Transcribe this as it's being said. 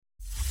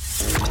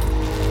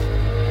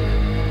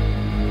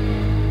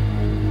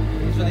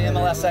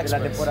MLS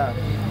experts.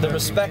 The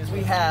respect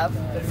we have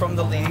from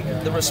the league,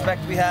 the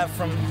respect we have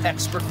from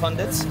expert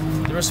pundits,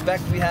 the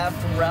respect we have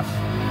from refs,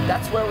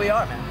 that's where we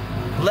are,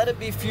 man. Let it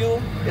be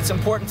fuel. It's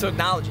important to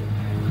acknowledge it.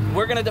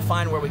 We're going to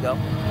define where we go.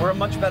 We're a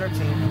much better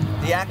team.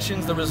 The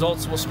actions, the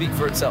results will speak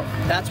for itself.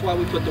 That's why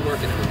we put the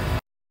work into it.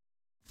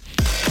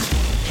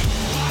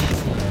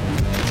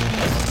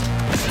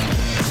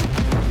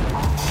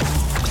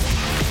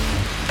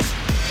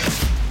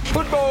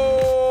 Futbol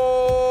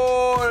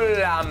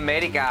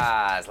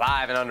Americas,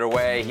 live and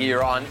underway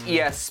here on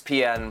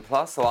ESPN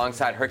Plus,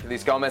 alongside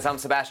Hercules Gomez. I'm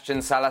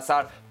Sebastian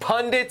Salazar.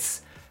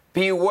 Pundits,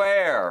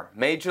 beware.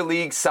 Major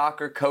League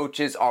Soccer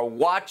coaches are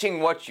watching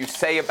what you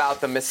say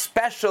about them,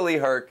 especially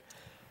Herc,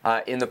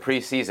 in the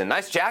preseason.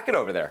 Nice jacket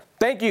over there.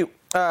 Thank you.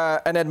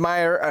 An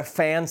admirer, a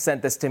fan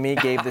sent this to me,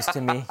 gave this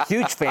to me.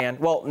 Huge fan.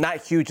 Well, not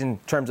huge in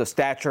terms of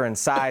stature and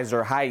size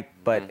or height,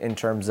 but in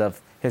terms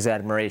of his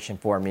admiration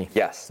for me.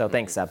 Yes. So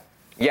thanks, Seb.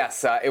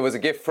 Yes, it was a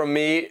gift from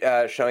me,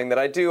 showing that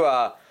I do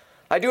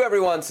every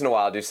once in a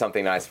while do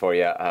something nice for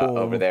you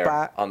over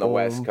there on the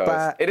West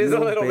Coast. It is a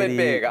little bit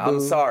big. I'm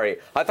sorry.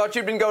 I thought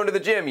you'd been going to the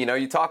gym. You know,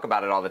 you talk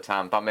about it all the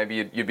time. Thought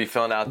maybe you'd be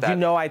filling out that. You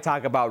know, I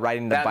talk about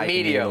riding the bike and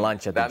eating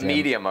lunch at the gym. That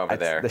medium over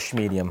there. The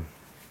schmedium.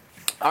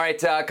 All right,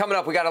 coming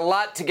up, we got a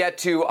lot to get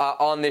to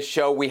on this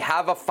show. We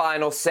have a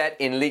final set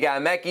in Liga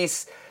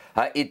MX.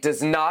 It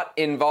does not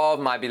involve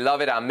my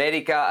beloved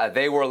America.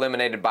 They were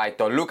eliminated by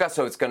Toluca,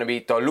 so it's going to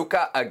be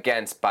Toluca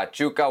against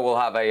Pachuca. We'll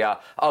have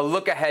a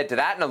look ahead to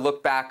that and a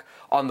look back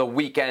on the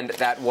weekend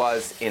that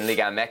was in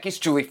Liga MX.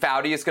 Julie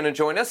Foudy is going to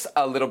join us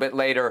a little bit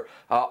later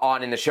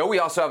on in the show. We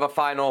also have a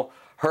final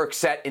Herc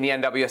set in the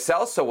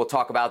NWSL, so we'll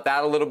talk about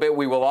that a little bit.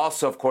 We will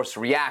also, of course,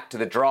 react to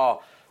the draw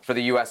for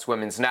the U.S.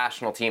 women's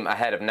national team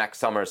ahead of next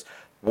summer's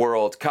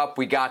World Cup.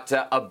 We got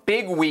a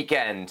big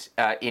weekend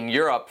in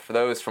Europe for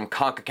those from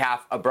CONCACAF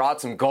abroad.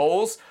 Some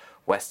goals.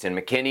 Weston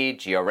McKennie,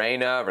 Gio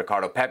Reyna,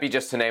 Ricardo Pepi,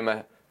 just to name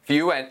a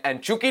few.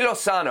 And Chucky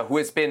Lozano, who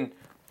has been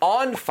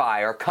on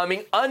fire,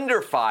 coming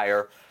under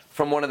fire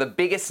from one of the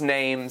biggest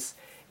names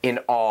in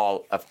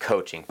all of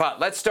coaching. But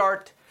let's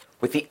start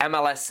with the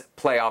MLS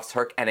playoffs,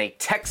 Herc, and a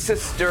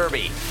Texas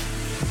derby.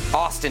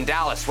 Austin,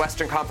 Dallas,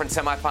 Western Conference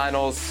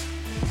semifinals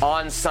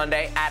on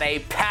Sunday at a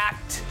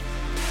packed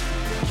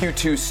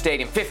Q2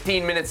 Stadium.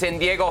 15 minutes in,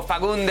 Diego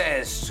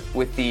Fagundes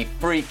with the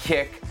free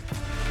kick.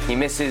 He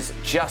misses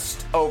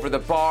just over the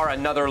bar.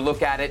 Another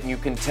look at it, and you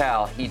can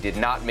tell he did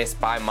not miss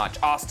by much.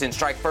 Austin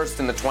strike first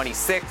in the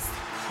 26th.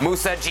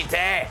 Moussa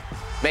Djité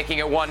making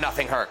it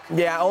 1-0 Herc.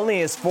 Yeah, only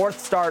his fourth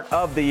start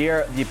of the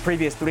year. The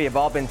previous three have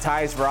all been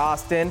ties for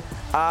Austin.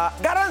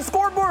 Got on the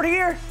scoreboard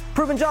here,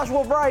 proving Joshua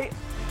Wolf right.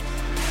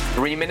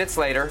 3 minutes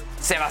later,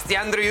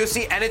 Sebastian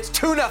Driussi, and it's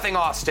 2-0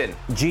 Austin.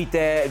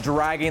 Djité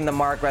dragging the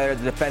mark, rather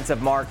the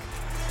defensive mark.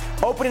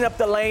 Opening up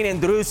the lane,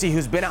 and Driussi,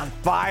 who's been on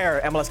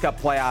fire MLS Cup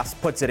playoffs,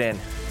 puts it in.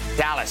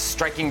 Dallas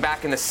striking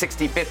back in the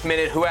 65th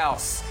minute. Who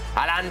else?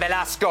 Alan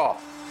Velasco.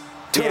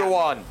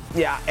 2-1.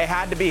 Yeah, it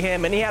had to be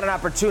him, and he had an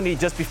opportunity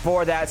just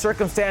before that.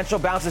 Circumstantial,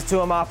 bounces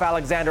to him off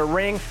Alexander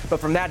Ring, but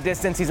from that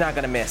distance, he's not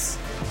going to miss.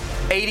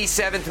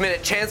 87th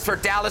minute, chance for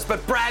Dallas,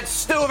 but Brad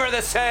Stuver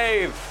the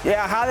save.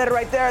 Yeah, highlighted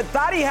right there.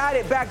 Thought he had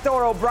it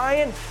backdoor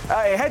O'Brien.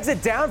 Heads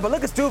it down, but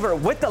look at Stuver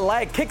with the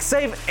leg, kick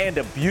save, and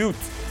a beaut.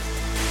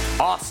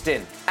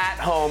 Austin, at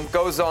home,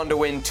 goes on to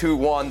win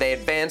 2-1. They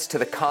advance to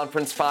the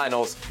conference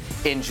finals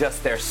in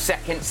just their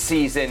second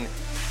season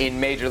in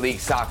Major League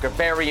Soccer.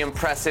 Very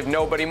impressive.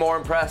 Nobody more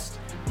impressed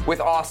with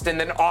Austin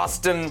than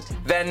Austin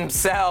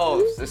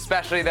themselves,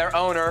 especially their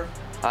owner,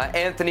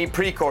 Anthony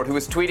Precourt, who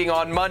was tweeting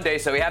on Monday,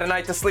 so he had a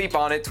night to sleep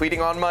on it,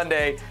 tweeting on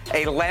Monday,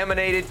 a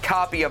laminated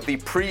copy of the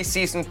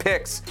preseason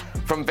picks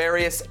from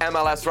various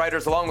MLS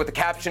writers, along with the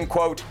caption,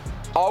 quote,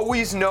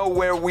 "Always know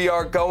where we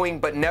are going,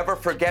 but never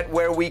forget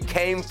where we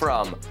came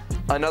from."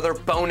 Another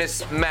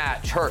bonus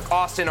match. Herc,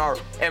 Austin are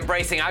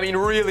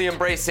really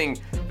embracing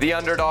the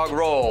underdog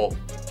role.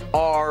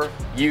 Are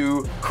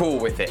you cool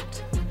with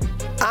it?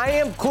 I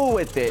am cool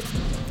with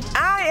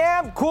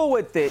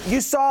it. You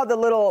saw the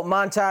little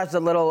montage, the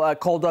little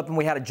cold up, and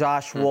we had a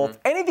Josh Wolf.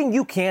 Anything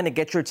you can to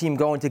get your team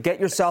going, to get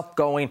yourself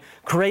going,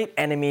 create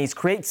enemies,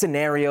 create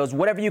scenarios,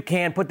 whatever you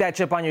can, put that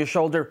chip on your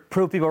shoulder,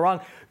 prove people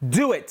wrong,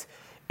 do it.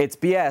 It's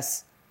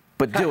BS,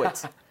 but do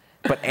it.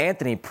 But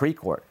Anthony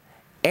Precourt,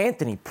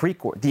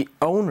 the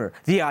owner,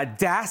 the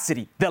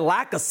audacity, the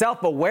lack of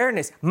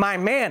self-awareness, my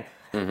man.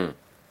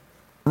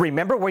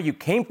 Remember where you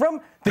came from?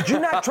 Did you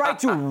not try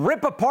to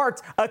rip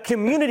apart a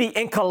community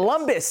in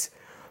Columbus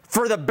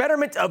for the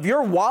betterment of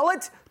your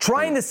wallet,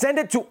 trying to send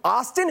it to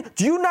Austin?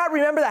 Do you not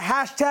remember the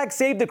hashtag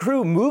Save the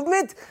Crew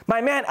movement?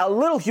 My man, a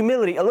little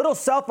humility, a little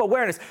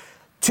self-awareness.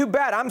 Too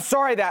bad. I'm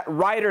sorry that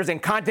writers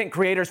and content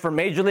creators for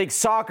Major League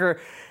Soccer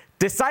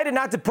decided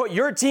not to put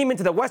your team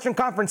into the Western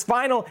Conference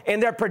Final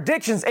in their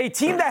predictions, a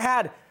team that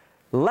had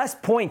less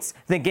points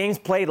than games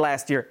played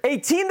last year, a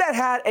team that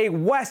had a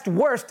West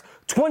worst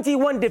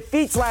 21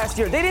 defeats last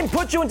year. They didn't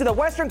put you into the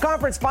Western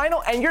Conference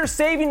Final, and you're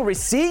saving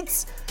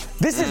receipts?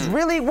 This is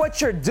really what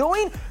you're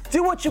doing?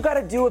 Do what you got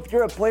to do if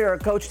you're a player or a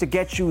coach to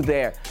get you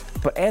there.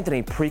 But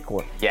Anthony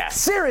Precourt. Yes.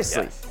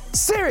 Seriously. Yes.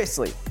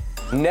 Seriously.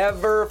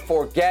 Never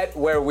forget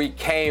where we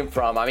came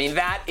from. I mean,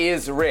 that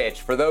is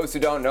rich. For those who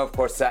don't know, of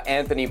course,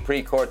 Anthony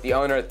Precourt, the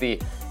owner at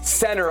the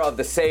center of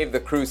the Save the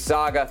Crew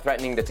saga,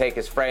 threatening to take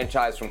his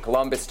franchise from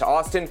Columbus to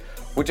Austin,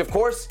 which, of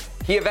course,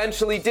 he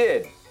eventually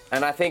did.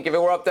 And I think if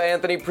it were up to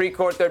Anthony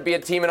Precourt, there'd be a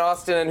team in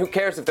Austin, and who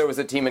cares if there was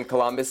a team in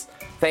Columbus?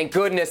 Thank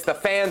goodness the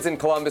fans in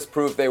Columbus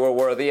proved they were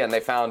worthy, and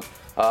they found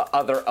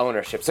other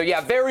ownership. So,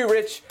 yeah, very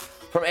rich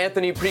from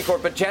Anthony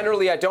Precourt, but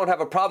generally I don't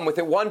have a problem with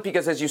it. One,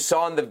 because as you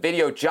saw in the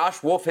video,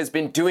 Josh Wolf has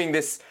been doing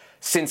this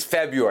since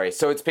February,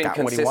 so it's been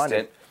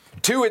consistent.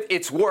 Two,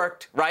 it's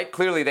worked, right?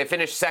 Clearly, they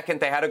finished second.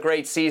 They had a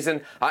great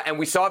season. And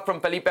we saw it from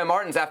Felipe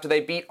Martins after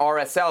they beat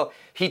RSL.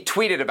 He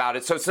tweeted about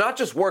it. So it's not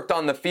just worked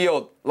on the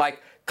field.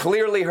 Like,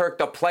 clearly, Herc,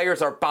 the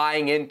players are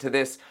buying into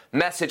this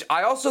message.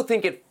 I also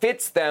think it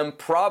fits them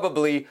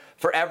probably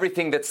for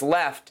everything that's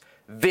left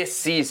this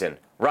season,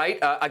 right?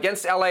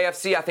 Against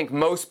LAFC, I think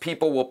most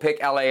people will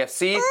pick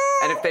LAFC.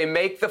 And if they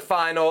make the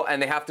final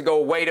and they have to go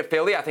away to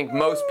Philly, I think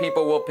most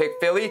people will pick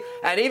Philly.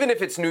 And even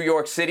if it's New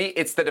York City,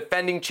 it's the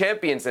defending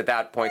champions at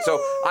that point.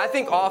 So I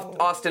think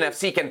Austin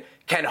FC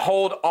can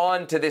hold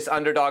on to this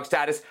underdog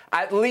status,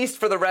 at least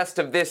for the rest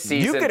of this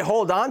season. You could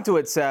hold on to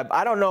it, Seb.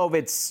 I don't know if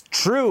it's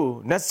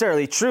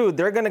necessarily true.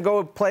 They're going to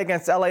go play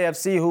against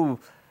LAFC, who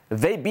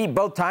they beat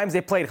both times.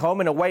 They played home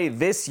and away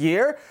this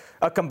year.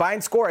 A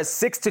combined score is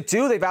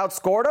 6-2. They've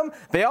outscored them.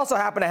 They also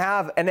happen to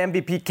have an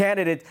MVP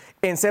candidate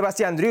in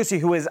Sebastian Driussi,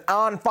 who is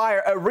on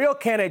fire. A real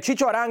candidate.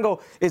 Chicho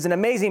Arango is an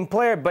amazing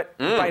player, but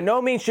by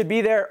no means should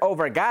be there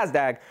over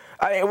Gazdag.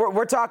 I mean,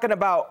 we're talking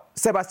about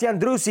Sebastian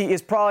Driussi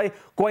is probably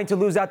going to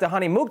lose out to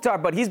Hani Mukhtar,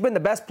 but he's been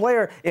the best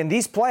player in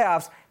these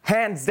playoffs,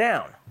 hands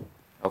down.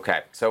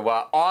 Okay, so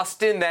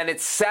Austin, then it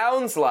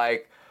sounds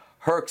like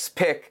Herc's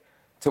pick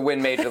to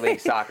win Major League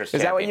Soccer's championship.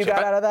 Is that what you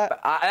got out of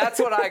that? That's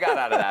what I got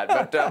out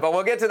of that. But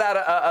we'll get to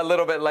that a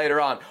little bit later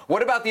on.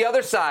 What about the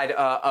other side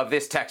of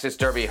this Texas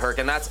Derby, Herc?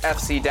 And that's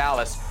FC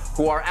Dallas,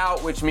 who are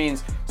out, which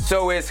means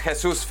so is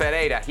Jesus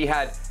Ferreira. He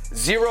had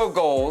 0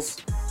 goals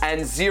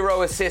and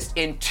 0 assists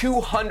in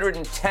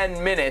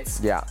 210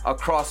 minutes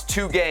across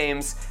 2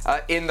 games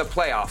in the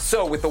playoffs.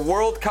 So with the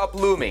World Cup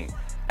looming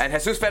and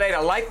Jesus Ferreira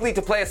likely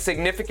to play a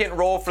significant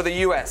role for the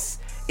U.S.,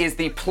 is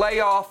the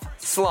playoff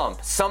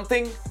slump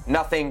something,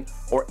 nothing,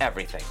 or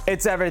everything?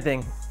 It's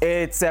everything.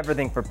 It's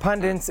everything for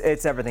pundits.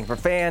 It's everything for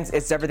fans.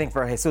 It's everything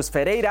for Jesus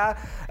Ferreira.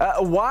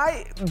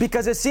 Why?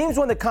 Because it seems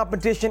when the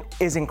competition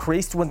is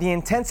increased, when the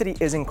intensity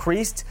is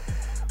increased,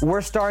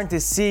 we're starting to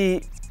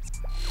see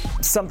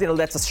something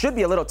that should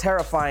be a little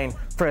terrifying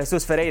for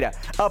Jesus Ferreira.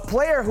 A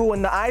player who,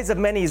 in the eyes of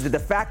many, is the de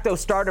facto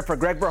starter for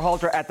Greg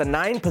Berhalter at the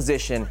 9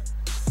 position,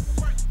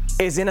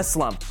 is in a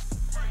slump.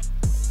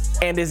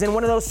 And is in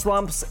one of those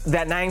slumps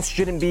that 9s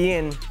shouldn't be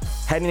in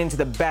heading into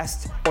the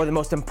best or the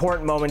most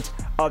important moment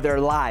of their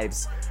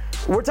lives.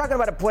 We're talking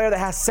about a player that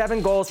has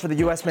 7 goals for the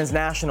U.S. men's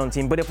national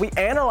team. But if we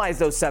analyze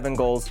those 7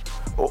 goals,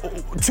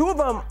 2 of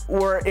them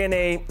were in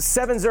a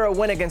 7-0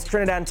 win against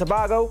Trinidad and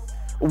Tobago.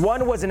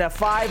 One was in a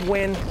 5-1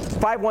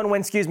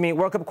 win,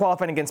 World Cup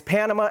qualifying against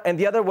Panama. And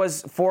the other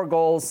was 4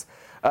 goals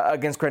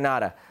against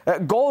Grenada.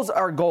 Goals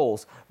are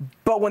goals.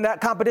 But when that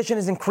competition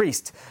is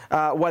increased,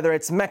 whether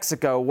it's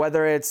Mexico,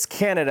 whether it's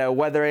Canada,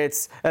 whether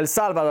it's El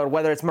Salvador,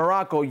 whether it's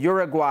Morocco,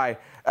 Uruguay,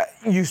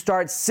 you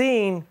start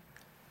seeing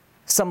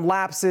some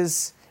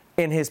lapses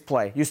in his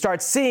play. You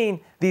start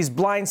seeing these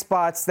blind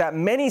spots that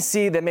many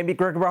see that maybe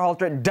Greg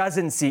Berhalter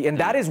doesn't see. And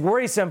that is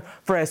worrisome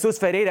for Jesus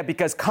Ferreira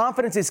because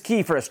confidence is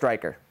key for a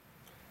striker.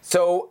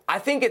 So I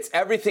think it's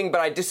everything, but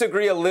I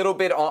disagree a little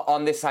bit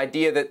on this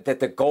idea that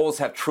the goals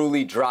have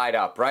truly dried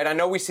up, right? I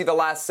know we see the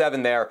last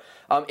 7 there.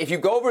 If you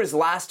go over his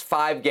last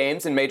 5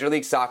 games in Major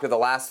League Soccer, the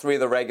last 3 of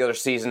the regular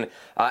season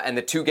and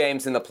the 2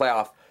 games in the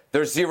playoff,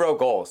 there's 0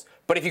 goals.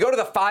 But if you go to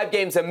the 5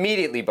 games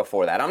immediately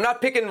before that, I'm not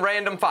picking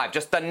random 5,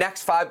 just the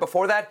next 5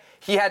 before that,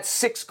 he had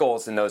 6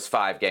 goals in those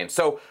 5 games.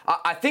 So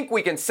I think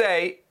we can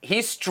say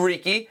he's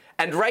streaky,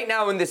 and right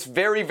now in this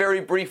very,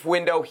 very brief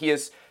window, he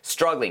is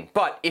struggling.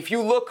 But if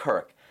you look,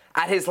 Herc,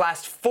 at his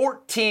last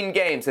 14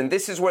 games, and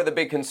this is where the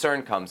big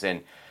concern comes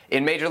in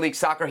Major League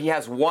Soccer, he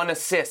has 1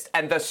 assist.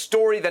 And the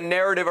story, the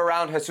narrative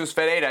around Jesus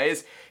Ferreira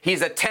is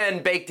he's a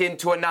 10 baked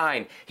into a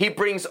 9. He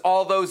brings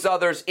all those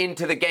others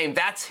into the game.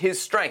 That's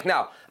his strength.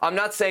 Now, I'm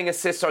not saying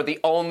assists are the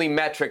only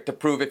metric to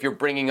prove if you're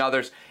bringing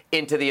others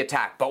into the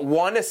attack. But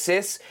 1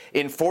 assist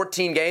in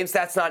 14 games,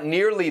 that's not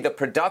nearly the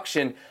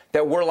production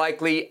that we're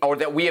likely or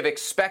that we have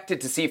expected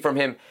to see from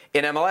him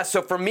in MLS.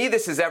 So for me,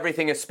 this is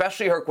everything,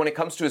 especially, Herc, when it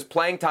comes to his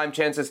playing time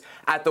chances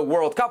at the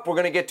World Cup. We're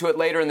going to get to it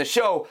later in the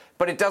show,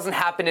 but it doesn't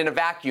happen in a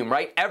vacuum,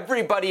 right?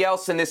 Everybody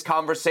else in this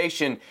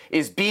conversation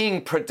is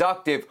being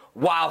productive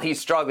while he's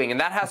struggling, and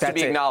that has to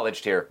be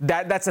acknowledged here.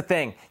 That's the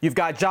thing. You've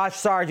got Josh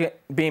Sargent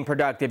being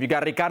productive. You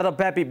got Ricardo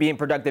Pepi being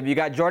productive. You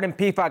got Jordan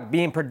Pifak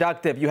being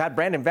productive. You had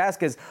Brandon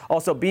Vasquez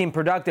also being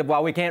productive.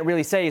 While we can't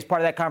really say he's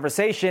part of that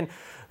conversation,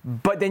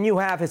 But then you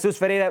have Jesus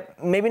Ferreira,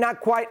 maybe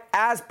not quite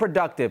as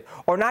productive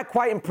or not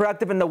quite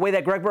productive in the way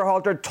that Greg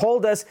Berhalter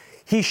told us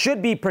he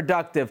should be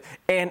productive.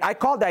 And I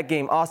called that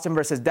game, Austin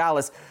versus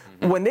Dallas.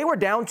 When they were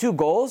down 2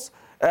 goals,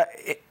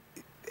 Nico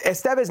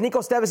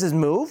Esteves'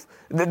 move,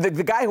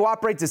 the guy who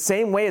operates the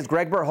same way as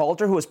Greg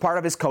Berhalter, who was part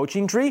of his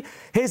coaching tree,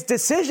 his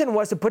decision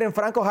was to put in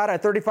Franco Jara, a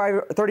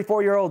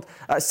 34-year-old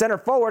center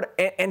forward,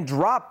 and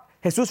drop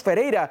Jesus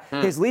Ferreira,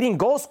 his leading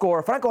goal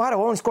scorer. Franco Jara,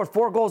 who only scored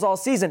 4 goals all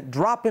season,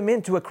 drop him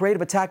into a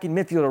creative attacking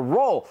midfielder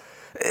role.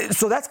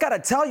 So that's got to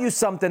tell you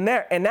something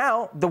there. And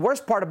now the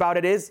worst part about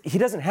it is he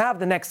doesn't have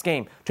the next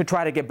game to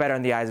try to get better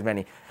in the eyes of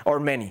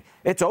many.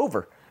 It's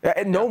over.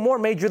 No more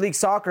Major League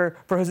Soccer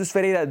for Jesus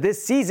Ferreira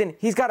this season.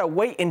 He's got to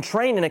wait and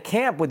train in a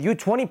camp with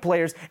U20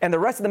 players and the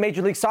rest of the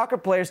Major League Soccer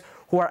players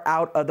who are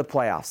out of the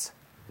playoffs.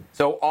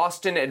 So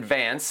Austin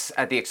advanced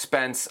at the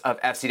expense of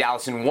FC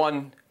Dallas in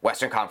one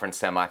Western Conference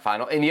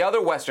semifinal. In the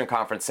other Western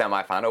Conference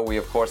semifinal, we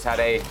of course had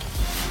a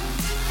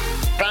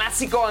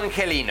Clásico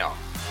Angelino.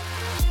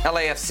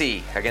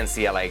 LAFC against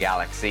the LA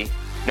Galaxy.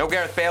 No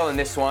Gareth Bale in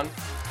this one.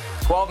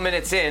 12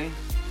 minutes in,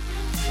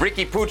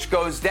 Ricky Puig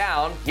goes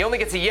down. He only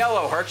gets a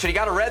yellow, Herc. Should he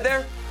got a red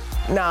there?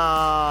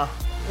 Nah.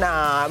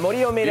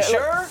 Murillo made you it.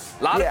 Sure?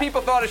 A lot of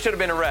people thought it should have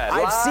been a red.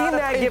 I've seen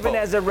that given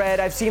as a red.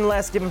 I've seen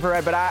less given for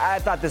red, but I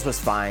thought this was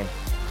fine.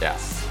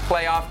 Yes.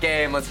 Playoff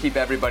game. Let's keep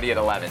everybody at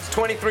 11. It's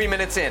 23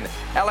 minutes in.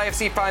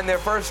 LAFC find their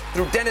first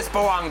through Dennis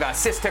Boanga,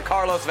 assist to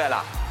Carlos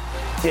Vela.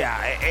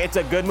 Yeah, it's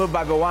a good move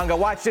by Boanga.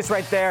 Watch this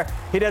right there.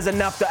 He does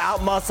enough to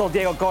outmuscle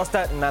Diego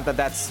Costa. Not that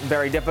that's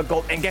very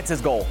difficult, and gets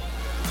his goal.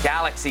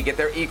 Galaxy get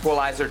their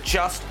equalizer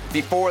just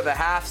before the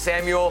half.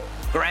 Samuel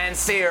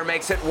Grandsir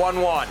makes it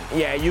 1-1.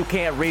 Yeah, you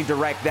can't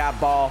redirect that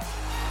ball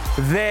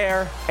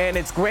there. And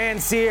it's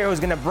Grandsir who's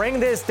going to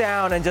bring this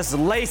down and just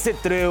lace it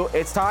through.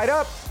 It's tied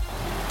up.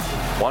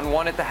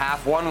 1-1 at the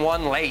half,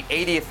 1-1 late,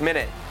 80th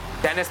minute.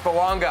 Dennis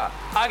Boanga,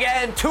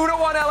 again,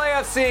 2-1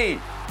 LAFC.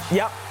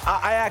 Yep,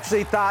 I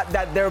actually thought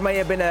that there may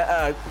have been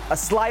a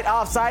slight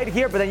offside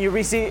here, but then you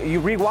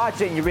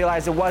rewatch it and you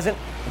realize it wasn't.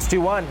 It's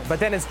 2-1, but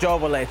then it's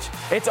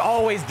Joveljic. It's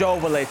always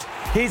Joveljic.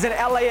 He's an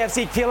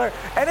LAFC killer,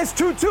 and it's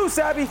 2-2,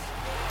 Sabby.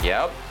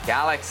 Yep,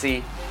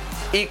 Galaxy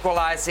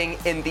equalizing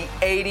in the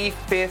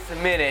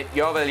 85th minute.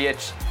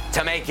 Joveljic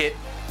to make it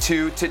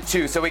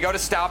 2-2. So we go to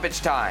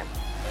stoppage time.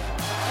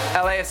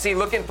 LAFC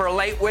looking for a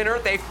late winner.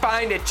 They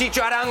find it.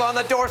 Chicho Arango on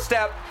the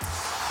doorstep.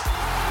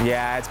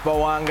 Yeah, it's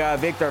Boanga.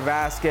 Victor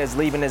Vasquez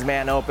leaving his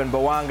man open.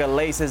 Boanga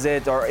laces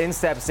it or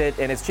insteps it,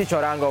 and it's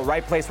Chicho Arango.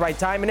 Right place, right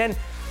time. And then,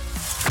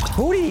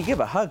 who did he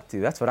give a hug to?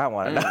 That's what I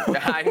want to know.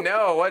 I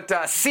know. What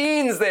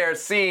scenes there.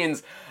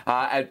 Scenes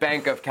at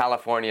Bank of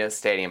California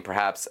Stadium.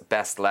 Perhaps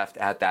best left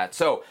at that.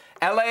 So,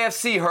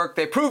 LAFC, Herc,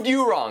 they proved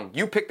you wrong.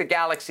 You picked the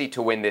Galaxy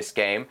to win this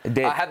game.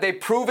 Have they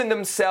proven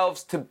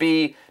themselves to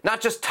be not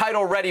just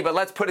title ready, but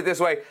let's put it this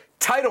way,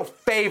 title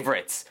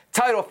favorites?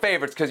 Title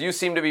favorites, because you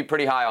seem to be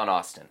pretty high on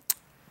Austin.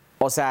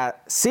 O sea,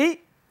 sí,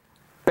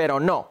 pero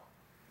no.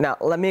 Now,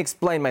 let me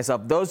explain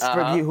myself. Those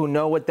of you who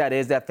know what that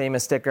is, that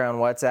famous sticker on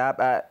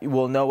WhatsApp,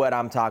 will know what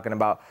I'm talking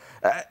about.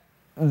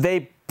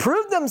 They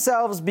proved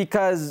themselves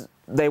because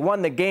they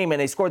won the game and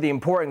they scored the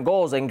important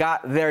goals and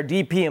got their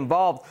DP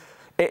involved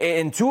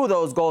in 2 of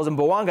those goals. And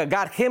Boanga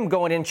got him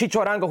going in.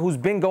 Chicho Arango, who's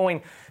been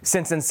going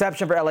since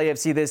inception for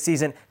LAFC this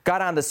season,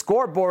 got on the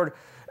scoreboard.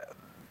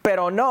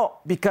 Pero no,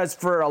 because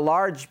for a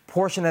large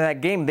portion of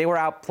that game, they were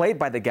outplayed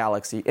by the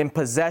Galaxy. In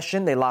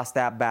possession, they lost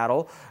that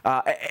battle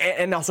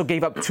and also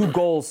gave up 2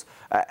 goals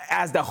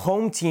as the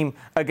home team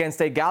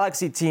against a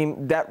Galaxy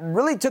team that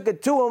really took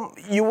it to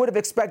them. You would have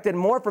expected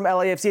more from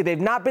LAFC.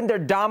 They've not been their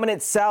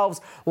dominant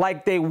selves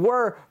like they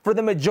were for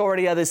the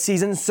majority of the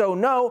season, so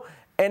no.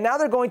 And now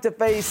they're going to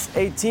face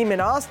a team in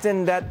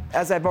Austin that,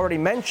 as I've already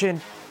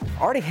mentioned,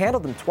 already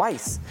handled them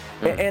twice.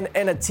 And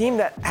a team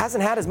that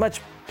hasn't had as much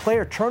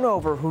player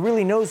turnover, who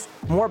really knows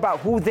more about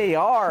who they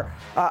are.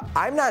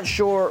 I'm not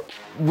sure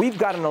we've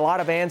gotten a lot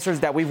of answers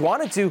that we've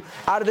wanted to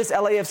out of this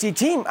LAFC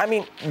team. I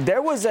mean,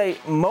 there was a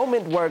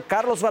moment where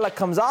Carlos Vela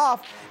comes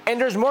off, and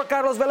there's more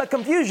Carlos Vela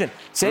confusion.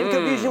 Same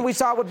confusion we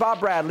saw with Bob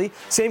Bradley,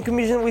 same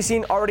confusion we've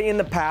seen already in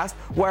the past,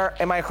 where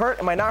am I hurt,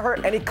 am I not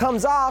hurt, and he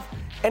comes off,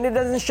 and it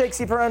doesn't shake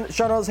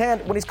Cipriano's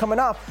hand when he's coming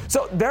off.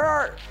 So there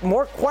are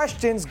more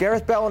questions,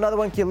 Gareth Bale another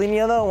one,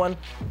 Chiellini another one,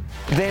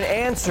 than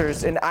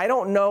answers, and I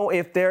don't know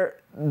if they're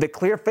the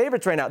clear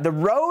favorites right now. The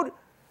road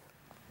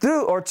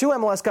through or to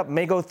MLS Cup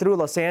may go through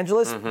Los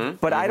Angeles,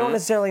 but I don't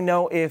necessarily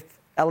know if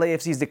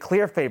LAFC is the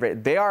clear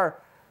favorite. They are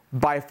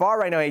by far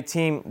right now a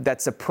team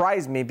that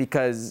surprised me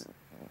because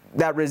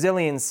that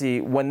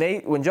resiliency, when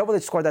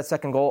Joveljic scored that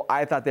second goal,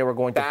 I thought they were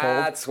going to fold.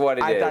 That's what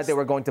it is. I thought they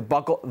were going to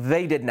buckle.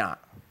 They did not.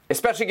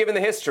 Especially given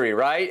the history,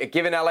 right?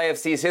 Given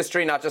LAFC's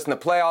history, not just in the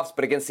playoffs,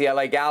 but against the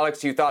LA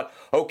Galaxy, you thought,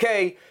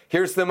 okay,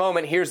 here's the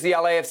moment. Here's the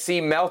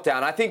LAFC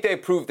meltdown. I think they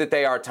proved that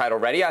they are title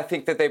ready. I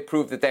think that they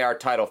proved that they are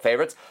title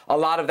favorites. A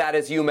lot of that,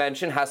 as you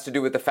mentioned, has to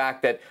do with the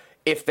fact that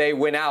if they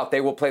win out, they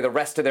will play the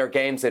rest of their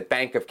games at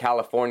Bank of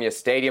California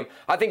Stadium.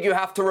 I think you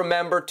have to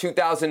remember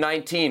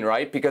 2019,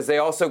 right? Because they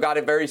also got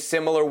a very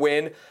similar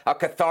win, a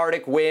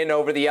cathartic win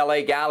over the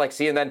LA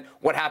Galaxy. And then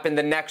what happened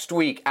the next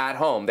week at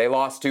home? They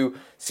lost to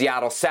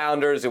Seattle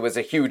Sounders. It was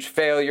a huge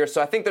failure.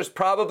 So I think there's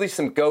probably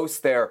some ghosts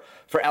there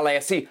for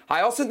LAFC.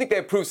 I also think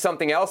they proved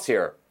something else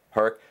here,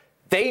 Herc.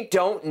 They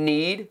don't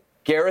need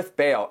Gareth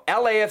Bale.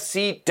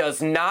 LAFC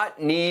does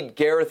not need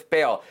Gareth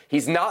Bale.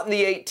 He's not in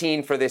the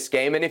 18 for this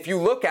game. And if you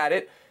look at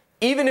it,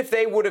 even if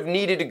they would have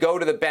needed to go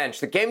to the bench,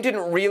 the game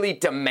didn't really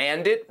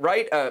demand it,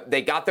 right?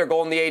 They got their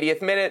goal in the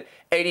 80th minute.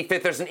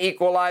 85th, there's an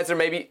equalizer.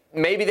 Maybe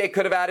they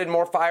could have added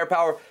more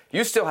firepower.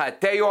 You still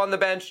had Teo on the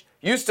bench.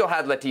 You still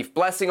had Latif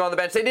Blessing on the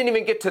bench. They didn't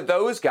even get to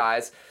those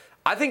guys.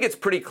 I think it's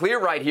pretty clear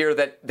right here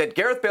that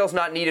Gareth Bale's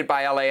not needed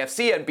by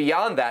LAFC. And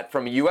beyond that,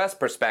 from a U.S.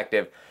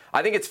 perspective,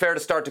 I think it's fair to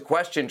start to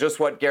question just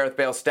what Gareth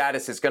Bale's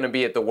status is going to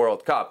be at the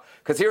World Cup.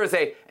 Because here is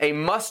a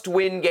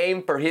must-win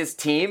game for his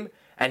team,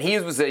 and he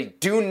was a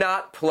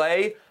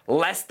do-not-play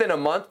less than a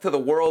month to the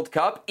World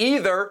Cup.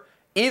 Either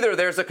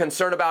there's a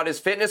concern about his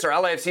fitness or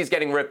LAFC is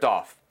getting ripped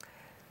off.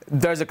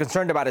 There's a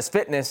concern about his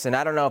fitness, and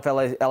I don't know if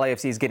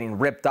LAFC is getting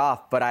ripped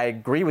off, but I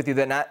agree with you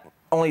that not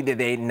only did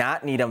they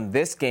not need him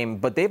this game,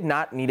 but they've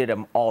not needed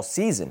him all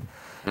season.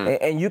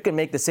 And you can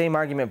make the same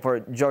argument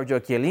for Giorgio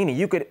Chiellini.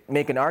 You could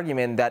make an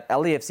argument that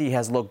LAFC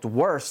has looked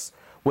worse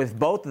with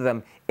both of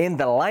them in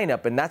the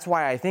lineup, and that's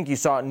why I think you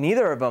saw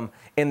neither of them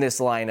in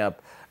this lineup.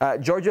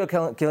 Giorgio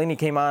Chiellini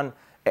came on,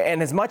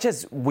 and as much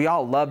as we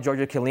all love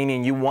Giorgio Chiellini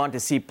and you want to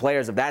see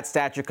players of that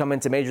stature come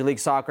into Major League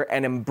Soccer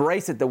and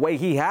embrace it the way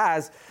he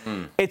has,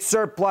 it's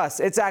surplus.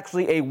 It's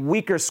actually a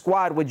weaker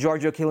squad with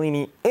Giorgio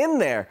Chiellini in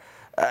there.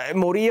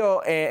 Murillo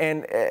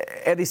and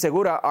Eddie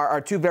Segura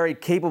are two very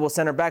capable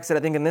center backs that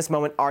I think in this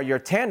moment are your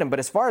tandem. But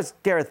as far as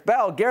Gareth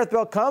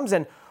Bale comes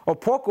and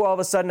Opoku, all of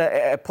a sudden,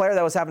 a player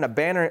that was having a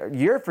banner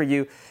year for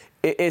you,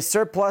 is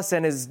surplus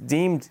and is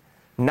deemed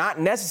not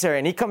necessary.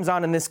 And he comes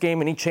on in this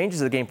game and he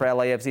changes the game for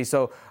LAFC.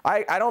 So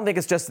I don't think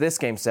it's just this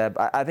game, Seb.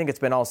 I think it's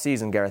been all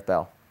season, Gareth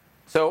Bale.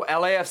 So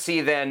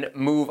LAFC then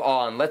move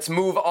on. Let's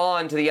move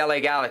on to the LA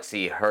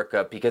Galaxy,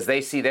 Herca, because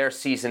they see their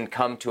season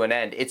come to an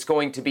end. It's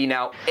going to be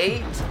now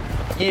 8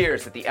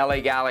 years that the LA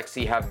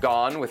Galaxy have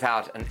gone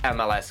without an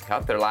MLS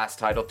Cup. Their last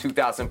title,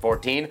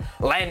 2014.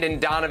 Landon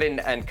Donovan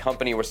and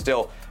company were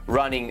still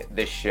running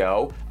the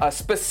show.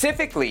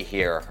 Specifically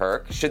here,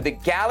 Herc, should the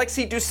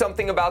Galaxy do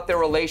something about their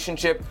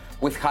relationship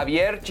with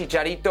Javier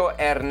Chicharito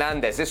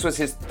Hernandez? This was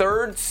his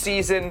third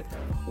season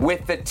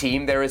with the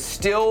team. There is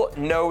still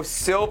no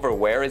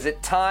silverware. Is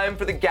it time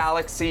for the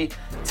Galaxy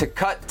to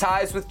cut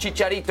ties with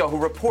Chicharito, who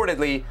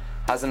reportedly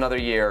has another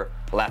year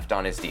left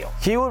on his deal?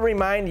 He will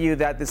remind you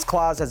that this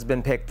clause has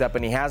been picked up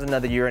and he has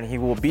another year and he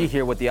will be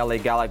here with the LA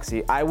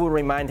Galaxy. I will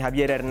remind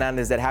Javier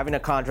Hernandez that having a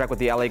contract with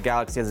the LA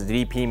Galaxy as a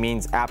DP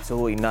means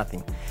absolutely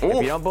nothing. Oof.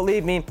 If you don't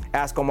believe me,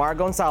 ask Omar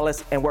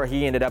Gonzalez and where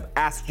he ended up.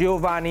 Ask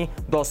Giovanni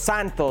Dos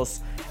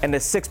Santos and the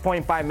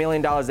 $6.5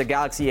 million the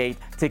Galaxy ate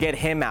to get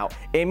him out.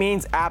 It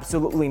means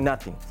absolutely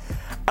nothing.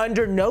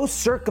 Under no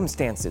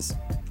circumstances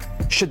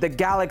should the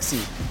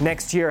Galaxy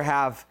next year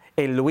have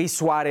a Luis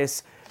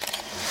Suarez,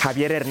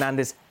 Javier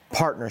Hernandez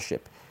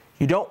partnership.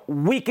 You don't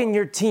weaken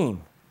your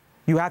team.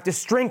 You have to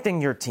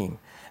strengthen your team.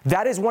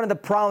 That is one of the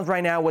problems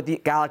right now with the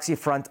Galaxy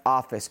front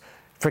office.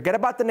 Forget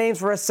about the names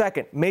for a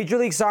second. Major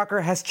League Soccer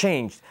has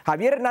changed.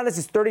 Javier Hernandez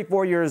is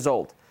 34 years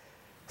old.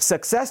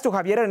 Success to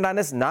Javier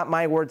Hernandez, not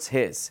my words,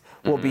 his,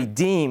 will be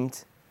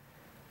deemed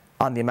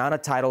on the amount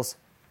of titles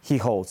he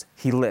holds,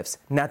 he lifts,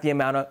 not the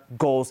amount of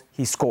goals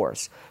he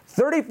scores.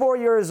 34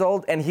 years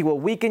old, and he will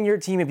weaken your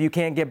team if you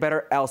can't get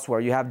better elsewhere.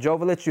 You have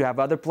Jovic, you have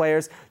other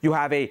players. You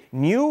have a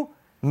new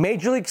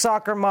Major League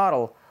Soccer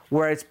model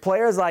where it's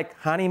players like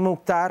Hani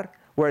Mukhtar,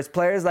 where it's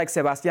players like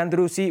Sebastian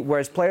Drusi, where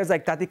it's players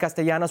like Tati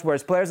Castellanos, where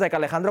it's players like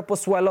Alejandro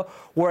Pozuelo,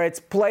 where it's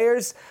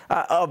players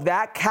of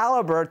that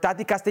caliber,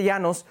 Tati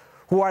Castellanos,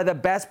 who are the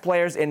best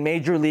players in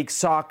Major League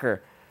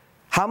Soccer.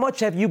 How much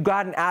have you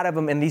gotten out of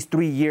him in these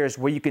 3 years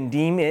where you can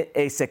deem it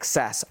a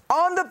success?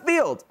 On the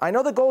field, I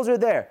know the goals are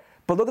there,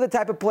 but look at the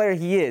type of player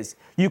he is.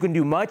 You can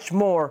do much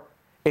more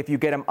if you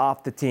get him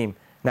off the team.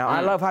 Now,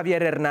 I love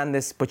Javier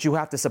Hernandez, but you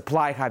have to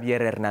supply Javier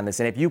Hernandez.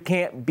 And if you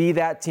can't be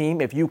that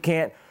team, if you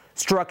can't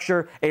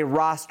structure a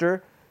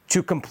roster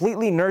to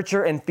completely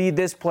nurture and feed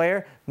this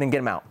player, then get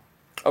him out.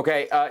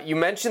 Okay, you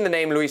mentioned the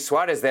name Luis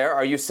Suarez there.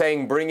 Are you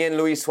saying bring in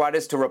Luis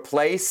Suarez to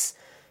replace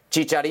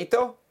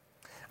Chicharito?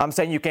 I'm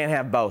saying you can't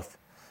have both.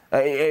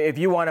 If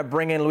you want to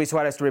bring in Luis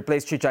Suarez to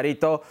replace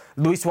Chicharito,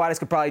 Luis Suarez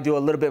could probably do a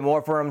little bit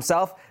more for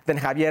himself than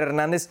Javier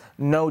Hernandez,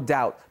 no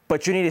doubt.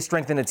 But you need to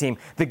strengthen the team.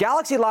 The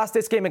Galaxy lost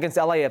this game against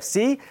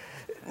LAFC,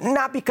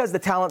 not because the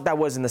talent that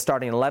was in the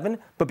starting 11,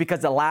 but because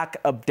the lack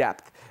of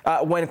depth.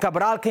 When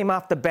Cabral came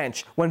off the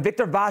bench, when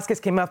Victor Vasquez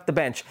came off the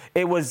bench,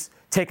 it was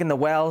taking the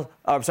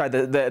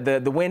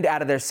wind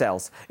out of their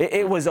sails.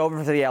 It was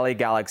over for the LA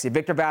Galaxy.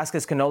 Victor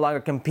Vasquez can no longer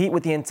compete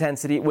with the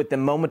intensity, with the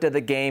moment of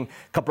the game.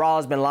 Cabral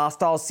has been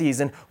lost all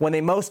season. When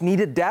they most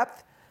needed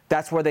depth,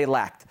 that's where they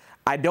lacked.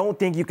 I don't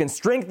think you can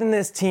strengthen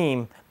this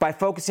team by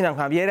focusing on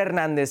Javier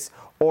Hernandez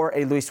or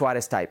a Luis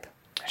Suarez type.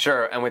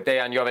 Sure, and with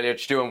Dejan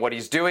Jovanic doing what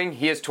he's doing,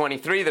 he is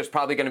 23. There's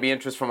probably going to be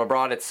interest from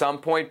abroad at some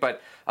point,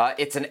 but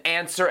it's an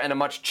answer and a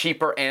much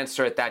cheaper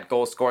answer at that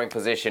goal-scoring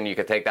position. You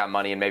could take that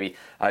money and maybe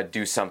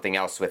do something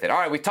else with it. All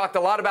right, we've talked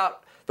a lot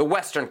about the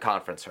Western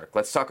Conference, Herc.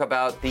 Let's talk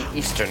about the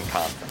Eastern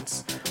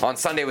Conference. On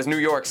Sunday was New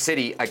York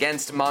City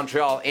against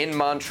Montreal in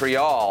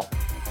Montreal.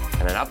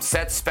 And an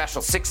upset special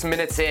 6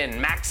 minutes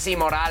in. Maxi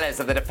Morales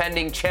of the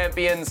defending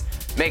champions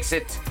makes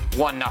it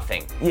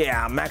 1-0.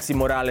 Yeah, Maxi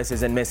Morales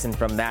isn't missing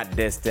from that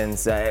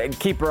distance.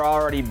 Keeper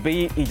already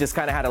beat. He just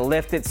kind of had to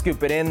lift it,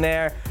 scoop it in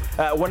there.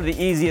 One of the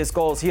easiest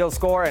goals he'll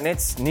score, and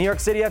it's New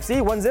York City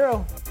FC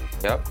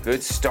 1-0. Yep,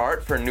 good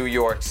start for New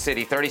York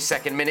City.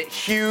 32nd minute,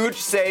 huge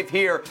save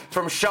here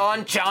from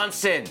Sean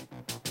Johnson.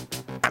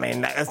 I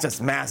mean, that's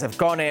just massive.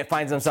 Kone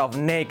finds himself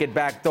naked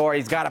back door.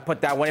 He's got to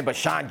put that one in, but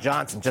Sean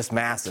Johnson, just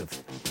massive.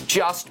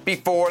 Just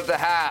before the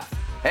half.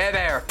 Hey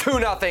there,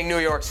 2-0 New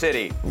York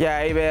City.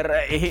 Yeah,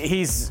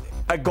 he's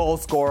a goal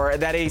scorer.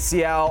 That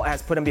ACL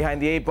has put him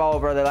behind the 8 ball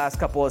over the last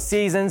couple of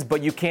seasons,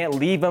 but you can't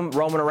leave him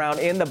roaming around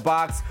in the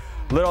box.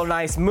 Little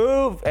nice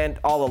move, and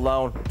all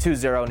alone,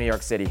 2-0 New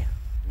York City.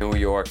 New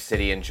York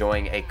City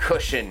enjoying a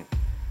cushion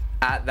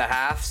at the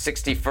half,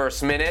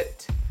 61st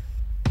minute.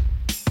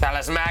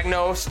 Dallas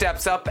Magno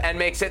steps up and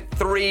makes it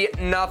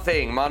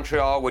 3-0.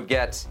 Montreal would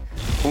get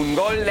un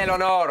gol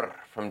del honor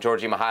from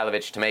Georgi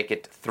Mihailovic to make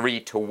it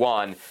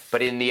 3-1.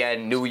 But in the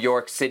end, New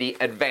York City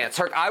advanced.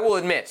 Herc, I will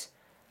admit,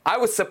 I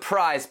was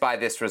surprised by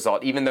this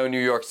result, even though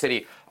New York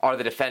City are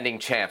the defending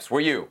champs.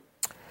 Were you?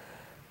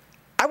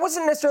 I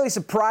wasn't necessarily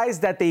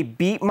surprised that they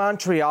beat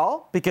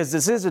Montreal because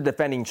this is the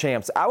defending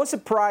champs. I was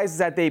surprised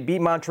that they beat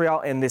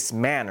Montreal in this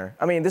manner.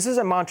 I mean, this is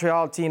a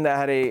Montreal team that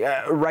had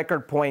a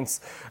record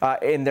points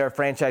in their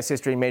franchise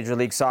history in Major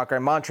League Soccer.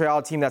 A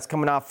Montreal team that's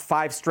coming off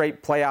 5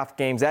 straight playoff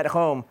games at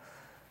home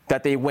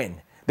that they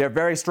win. They're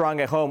very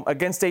strong at home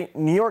against a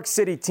New York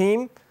City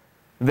team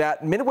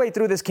that midway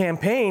through this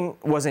campaign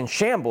was in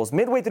shambles.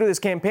 Midway through this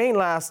campaign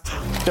lost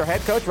their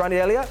head coach, Ronnie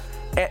Elia,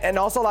 and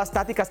also lost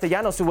Tati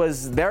Castellanos, who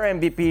was their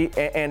MVP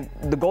and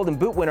the Golden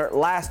Boot winner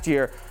last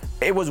year.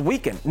 It was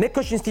weakened. Nick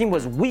Cushing's team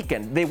was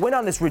weakened. They went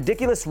on this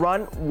ridiculous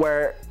run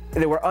where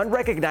they were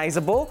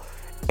unrecognizable,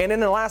 and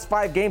in the last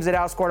 5 games, it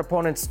outscored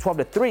opponents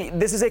 12-3.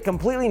 This is a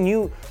completely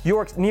New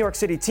York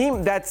City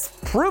team that's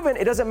proven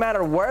it doesn't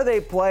matter where they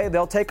play,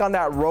 they'll take on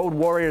that Road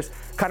Warriors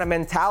kind of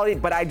mentality,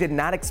 but I did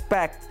not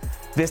expect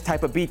this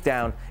type of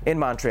beatdown in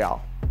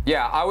Montreal.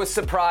 Yeah, I was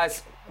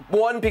surprised.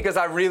 One, because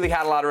I really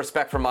had a lot of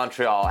respect for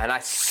Montreal, and I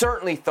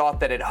certainly thought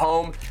that at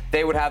home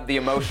they would have the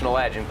emotional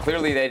edge, and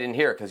clearly they didn't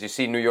here because you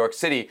see New York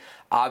City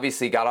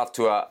obviously got off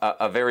to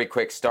a very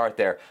quick start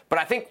there. But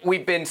I think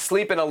we've been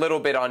sleeping a little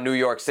bit on New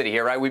York City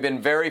here, right? We've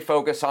been very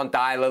focused on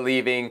Dyla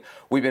leaving.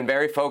 We've been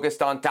very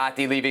focused on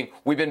Tati leaving.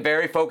 We've been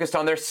very focused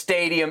on their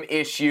stadium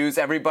issues.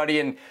 Everybody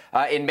in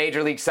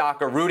Major League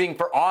Soccer rooting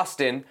for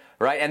Austin,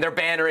 right? And their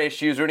banner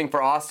issues, rooting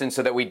for Austin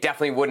so that we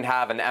definitely wouldn't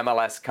have an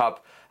MLS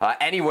Cup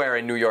anywhere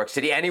in New York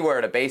City, anywhere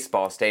at a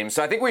baseball stadium.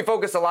 So I think we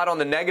focus a lot on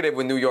the negative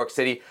with New York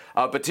City.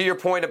 But to your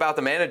point about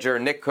the manager,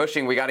 Nick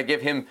Cushing, we got to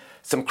give him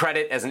some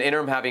credit as an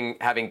interim,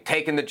 having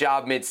taken the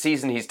job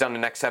mid-season. He's done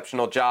an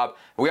exceptional job.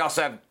 We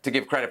also have to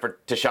give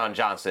credit to Sean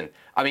Johnson.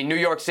 I mean, New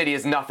York City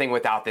is nothing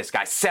without this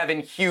guy. 7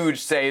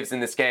 huge saves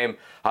in this game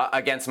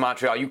against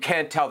Montreal. You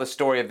can't tell the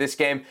story of this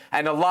game.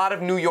 And a lot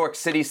of New York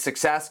City's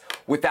success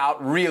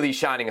without really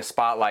shining a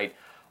spotlight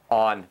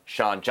on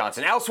Sean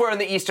Johnson. Elsewhere in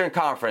the Eastern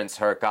Conference,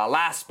 Herc,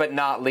 last but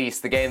not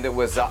least, the game that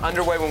was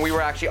underway when we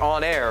were actually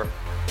on air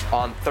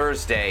on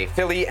Thursday,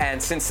 Philly and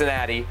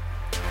Cincinnati.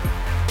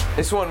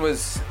 This one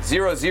was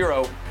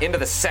 0-0 into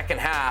the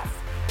second half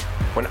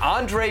when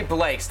Andre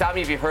Blake, stop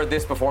me if you've heard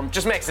this before,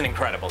 just makes an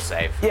incredible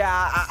save.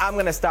 Yeah, I'm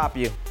going to stop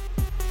you.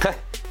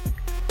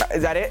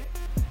 Is that it?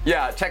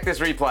 Yeah, check this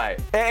replay.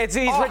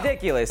 He's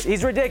ridiculous.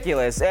 He's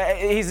ridiculous.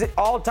 He's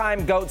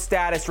all-time GOAT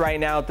status right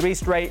now. 3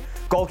 straight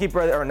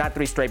goalkeeper, or not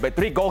 3 straight, but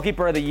 3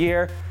 goalkeeper of the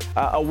year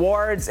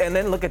awards. And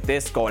then look at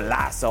this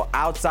golazo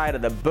outside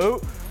of the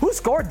boot. Who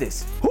scored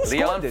this? Who scored this?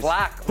 Leon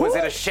Flack. Was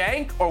it a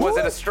shank or was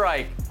it a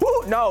strike?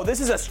 No,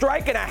 this is a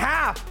strike and a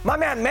half. My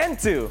man meant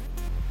to.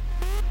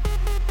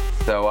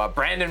 So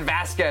Brandon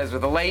Vasquez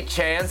with a late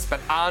chance, but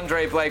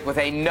Andre Blake with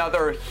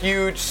another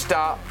huge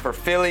stop for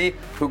Philly,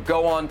 who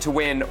go on to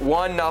win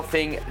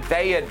 1-0.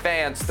 They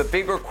advance. The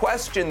bigger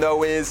question,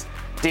 though, is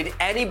did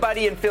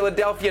anybody in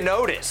Philadelphia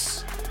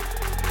notice?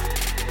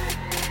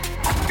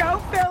 Go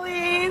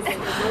Phillies!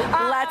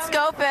 Let's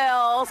go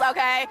Phils,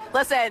 okay?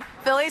 Listen,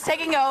 Philly's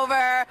taking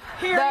over.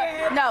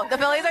 The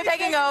Phillies are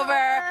taking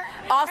over.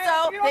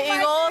 Also, the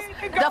Eagles,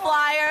 the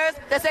Flyers,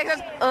 the Sixers,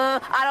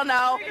 I don't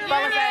know.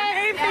 But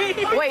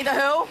listen, wait, the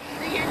who?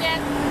 The Union.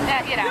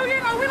 You know.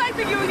 Union? Oh, we like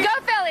the Union. Go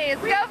Phillies!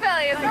 Go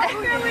Phillies! Go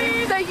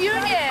Phillies! The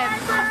Union.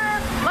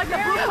 Like the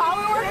blue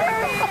collar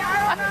workers?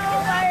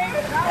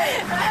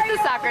 The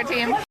soccer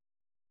team.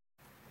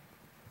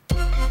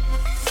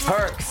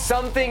 Perks.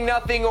 something,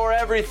 nothing, or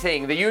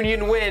everything. The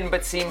Union win,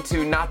 but seem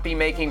to not be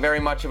making very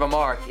much of a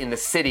mark in the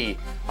city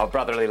of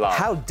brotherly love.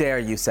 How dare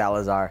you,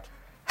 Salazar?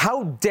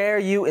 How dare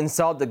you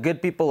insult the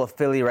good people of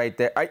Philly right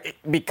there?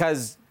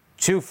 Because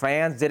two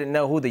fans didn't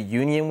know who the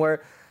Union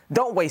were?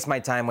 Don't waste my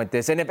time with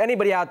this. And if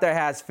anybody out there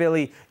has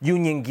Philly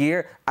Union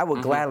gear, I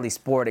would gladly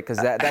sport it because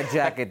that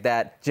jacket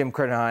that Jim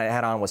Curtin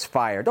had on was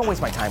fire. Don't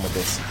waste my time with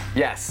this.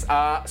 Yes.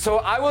 So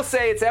I will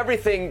say it's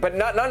everything, but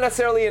not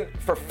necessarily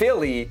for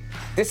Philly.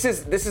 This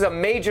is a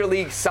Major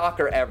League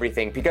Soccer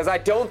everything because I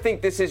don't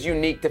think this is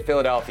unique to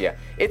Philadelphia.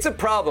 It's a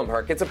problem,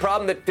 Herc. It's a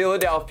problem that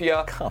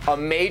Philadelphia, a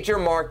major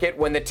market,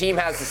 when the team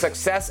has the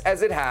success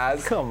as it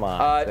has,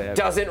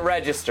 doesn't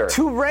register.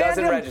 Two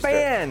random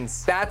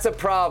fans. That's a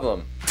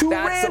problem.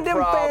 That's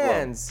random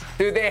fans.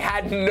 Dude, they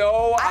had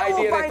no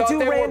idea. They thought they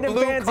were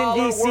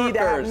blue-collar in DC workers.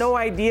 that have no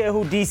idea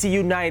who DC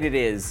United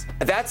is.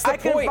 That's the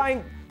point. Could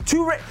find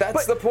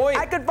That's the point.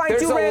 I could find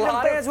There's two random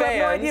lot of fans who have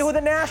no idea who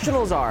the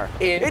Nationals are.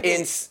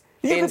 In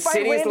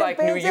cities like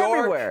New York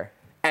everywhere.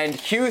 And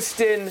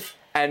Houston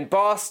and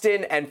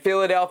Boston and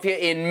Philadelphia,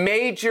 in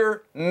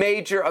major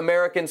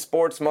American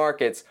sports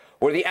markets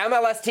where the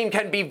MLS team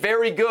can be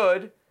very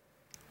good,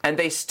 and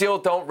they still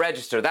don't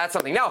register. That's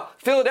something. Now,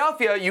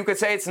 Philadelphia, you could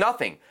say it's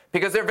nothing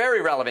because they're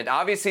very relevant.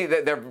 Obviously,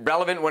 they're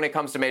relevant when it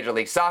comes to Major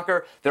League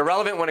Soccer. They're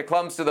relevant when it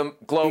comes to the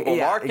global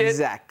market.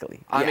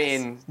 Exactly. I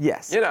mean,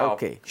 yes. you know.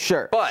 Okay,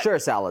 sure. But, sure,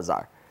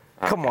 Salazar.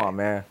 Come on,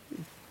 man.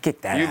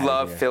 Get that out You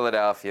love of here.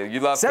 Philadelphia. You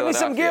love Philadelphia.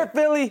 Send me some gear,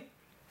 Philly.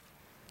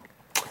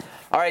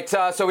 All right,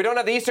 so we don't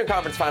have the Eastern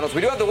Conference Finals.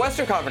 We do have the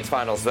Western Conference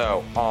Finals,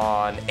 though,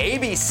 on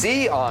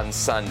ABC on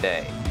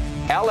Sunday.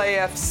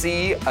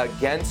 LAFC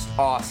against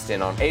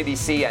Austin on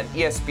ABC and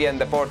ESPN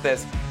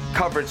Deportes.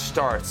 Coverage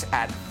starts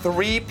at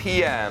 3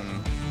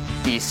 p.m.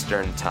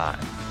 Eastern Time.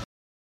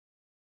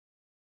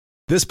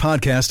 This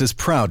podcast is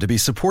proud to be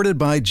supported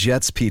by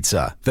Jets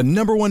Pizza, the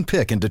 #1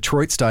 pick in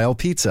Detroit-style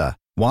pizza.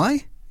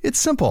 Why? It's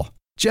simple.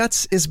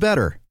 Jets is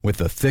better. With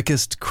the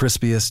thickest,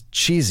 crispiest,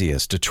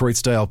 cheesiest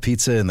Detroit-style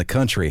pizza in the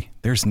country,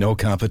 there's no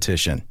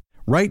competition.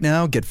 Right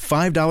now, get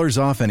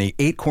 $5 off any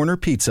 8-corner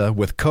pizza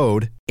with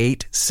code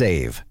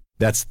 8SAVE.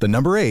 That's the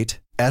number 8,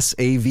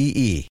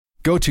 S-A-V-E.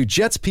 Go to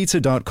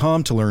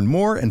jetspizza.com to learn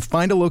more and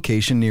find a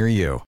location near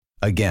you.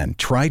 Again,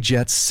 try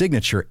Jet's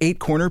signature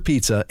 8-corner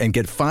pizza and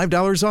get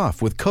 $5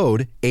 off with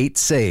code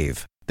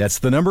 8SAVE. That's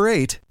the number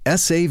 8,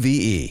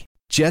 S-A-V-E.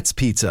 Jet's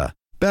Pizza.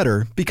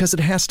 Better because it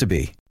has to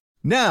be.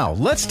 Now,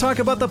 let's talk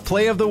about the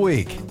play of the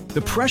week.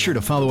 The pressure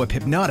to follow up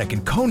Hypnotic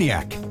and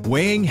Cognac,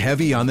 weighing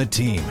heavy on the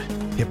team.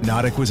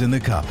 Hypnotic was in the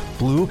cup,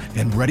 blue,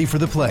 and ready for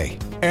the play.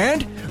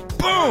 And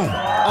boom!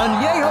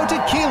 Añejo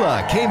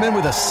Tequila came in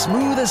with a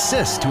smooth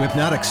assist to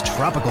Hypnotic's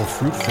tropical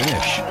fruit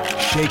finish.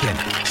 Shaken,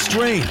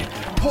 strained,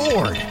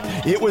 poured.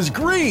 It was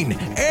green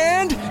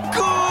and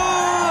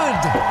good!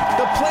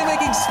 The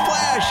playmaking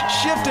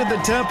splash shifted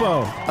the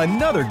tempo.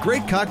 Another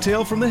great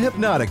cocktail from the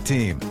Hypnotic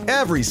team.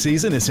 Every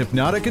season is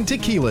Hypnotic and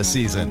Tequila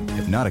season.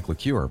 Hypnotic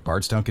Liqueur,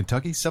 Bardstown,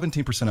 Kentucky,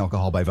 17%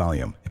 alcohol by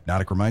volume.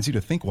 Hypnotic reminds you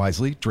to think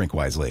wisely, drink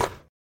wisely.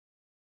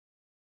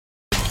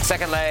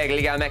 Second leg,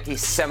 Liga MX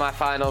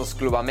semifinals,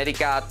 Club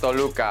America,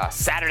 Toluca.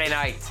 Saturday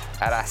night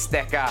at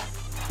Azteca.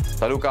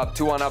 Toluca up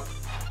 2-1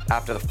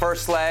 after the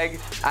first leg.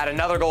 Add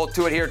another goal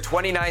to it here,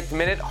 29th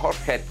minute,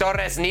 Jorge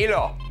Torres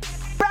Nilo.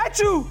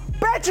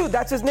 Pechu,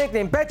 that's his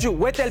nickname, Pechu,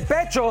 with el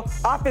pecho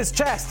off his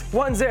chest,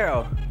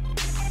 1-0.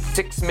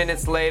 6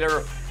 minutes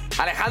later,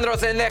 Alejandro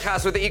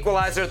Zendejas with the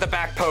equalizer at the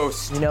back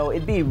post. You know,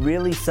 it'd be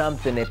really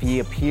something if he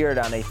appeared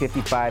on a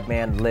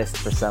 55-man list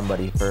for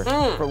somebody,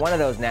 for one of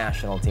those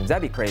national teams.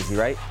 That'd be crazy,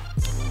 right?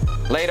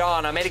 Late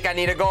on, America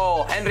need a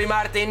goal. Henry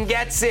Martin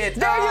gets it.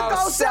 There you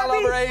go,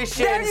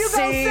 celebration there you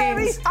go,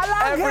 scenes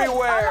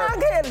everywhere.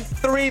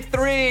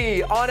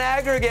 3-3 on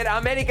aggregate.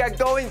 America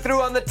going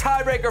through on the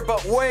tiebreaker,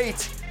 but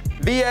wait.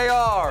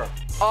 VAR,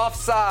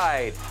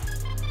 offside.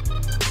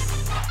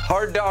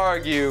 Hard to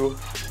argue.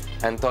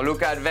 And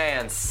Toluca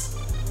advance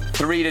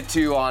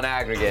 3-2 on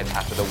aggregate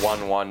after the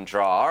 1-1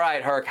 draw. All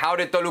right, Herc, how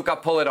did Toluca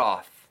pull it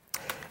off?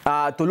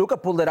 Toluca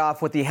pulled it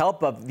off with the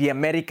help of the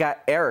America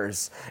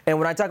errors. And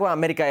when I talk about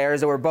America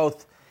errors, they were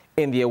both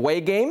in the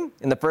away game,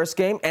 in the first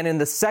game, and in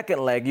the second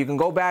leg. You can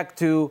go back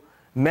to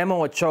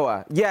Memo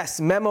Ochoa. Yes,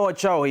 Memo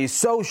Ochoa. He's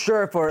so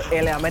sure for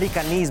El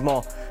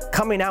Americanismo,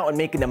 coming out and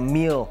making a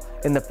meal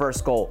in the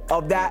first goal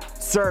of that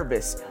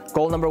service.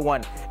 Goal number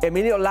 1.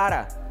 Emilio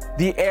Lara,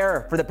 the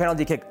error for the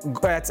penalty kick.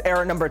 That's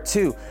error number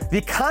 2.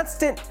 The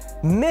constant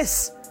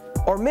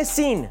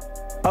missing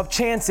of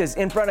chances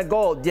in front of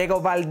goal. Diego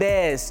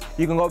Valdez.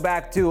 You can go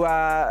back to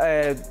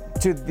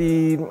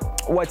the,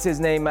 what's his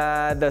name,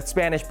 the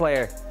Spanish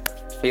player.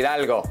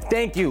 Fidalgo.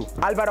 Thank you,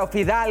 Alvaro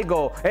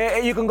Fidalgo.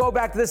 You can go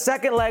back to the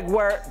second leg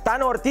where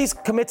Tano Ortiz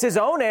commits his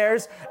own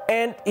errors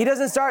and he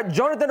doesn't start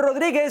Jonathan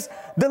Rodriguez,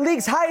 the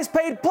league's highest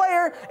paid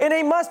player, in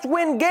a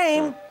must-win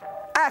game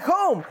at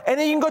home. And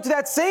then you can go to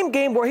that same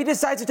game where he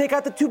decides to take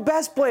out the 2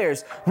 best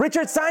players.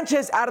 Richard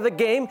Sanchez out of the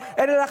game,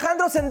 and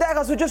Alejandro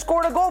Zendejas, who just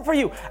scored a goal for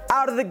you,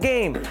 out of the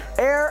game.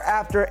 Error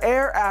after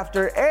error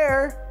after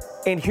error,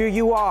 and here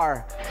you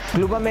are,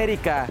 Club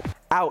America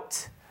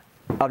out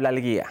of La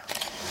Liguilla.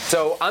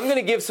 So I'm going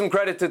to give some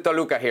credit to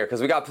Toluca here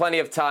because we got plenty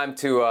of time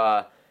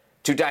to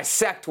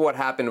dissect what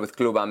happened with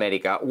Club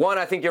America. One,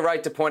 I think you're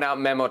right to point out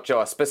Memo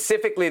Ochoa,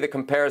 specifically the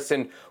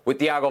comparison with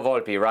Thiago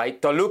Volpi, right?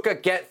 Toluca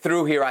get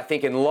through here, I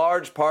think, in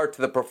large part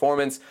to the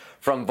performance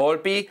from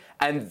Volpi,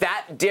 and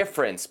that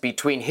difference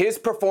between his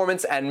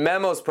performance and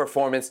Memo's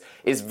performance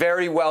is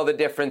very well the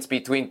difference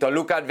between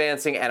Toluca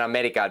advancing and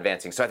America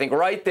advancing. So I think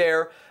right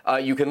there,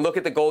 you can look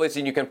at the goalies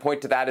and you can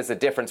point to that as a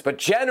difference. But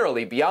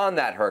generally, beyond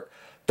that, Herc,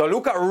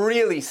 Toluca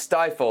really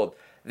stifled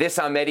this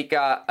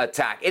America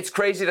attack. It's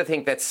crazy to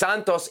think that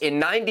Santos, in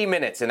 90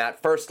 minutes in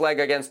that first leg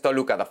against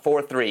Toluca, the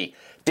 4-3,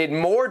 did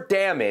more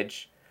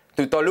damage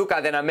to Toluca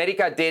than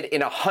America did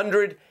in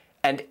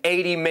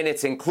 180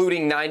 minutes,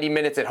 including 90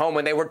 minutes at home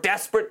when they were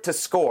desperate to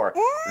score.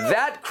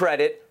 That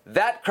credit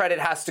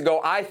has to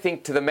go, I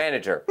think, to the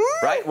manager,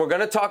 right? We're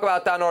going to talk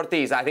about Dan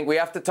Ortiz. I think we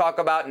have to talk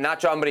about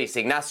Nacho Ambriz,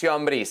 Ignacio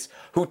Ambriz,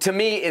 who to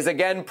me is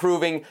again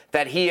proving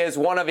that he is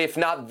one of, if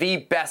not the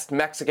best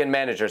Mexican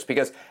managers,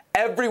 because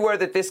everywhere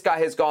that this guy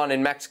has gone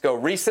in Mexico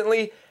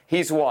recently,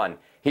 he's won.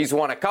 He's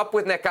won a cup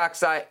with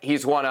Necaxa.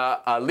 He's won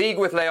a league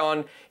with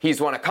León. He's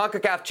won a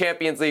CONCACAF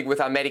Champions League with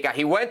America.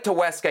 He went to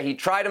Huesca. He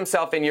tried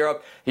himself in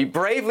Europe. He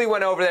bravely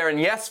went over there and,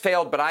 yes,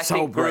 failed, but I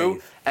think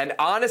grew. And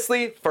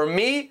honestly, for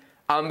me,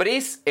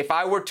 Ambriz, if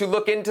I were to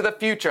look into the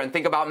future and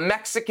think about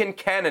Mexican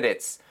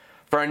candidates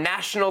for a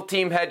national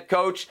team head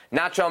coach,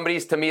 Nacho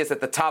Ambriz to me is at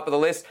the top of the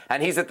list,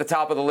 and he's at the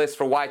top of the list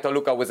for why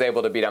Toluca was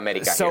able to beat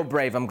America. So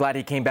brave. I'm glad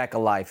he came back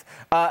alive.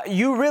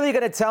 You really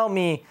going to tell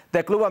me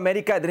that Club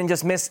America didn't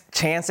just miss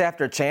chance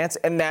after chance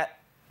and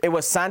that it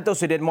was Santos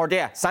who did more?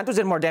 Yeah, Santos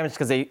did more damage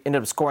because they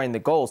ended up scoring the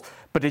goals.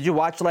 But did you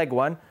watch leg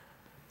one?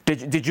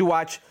 Did you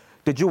watch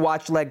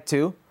leg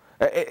two?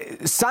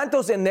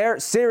 Santos in their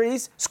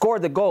series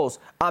scored the goals.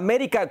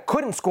 America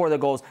couldn't score the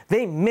goals.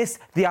 They missed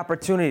the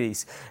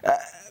opportunities.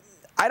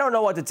 I don't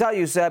know what to tell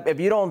you, Seb, if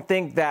you don't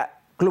think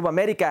that Club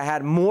America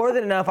had more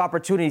than enough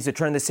opportunities to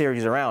turn the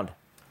series around.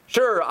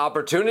 Sure,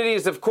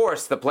 opportunities, of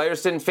course. The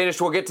players didn't finish.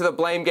 We'll get to the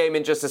blame game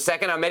in just a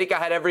second. America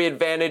had every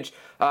advantage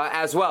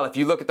as well. If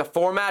you look at the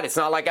format, it's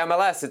not like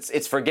MLS.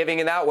 It's forgiving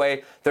in that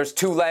way. There's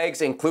two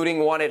legs, including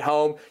one at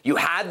home. You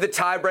had the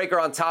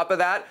tiebreaker on top of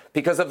that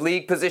because of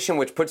league position,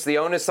 which puts the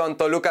onus on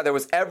Toluca. There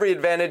was every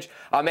advantage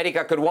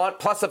America could want,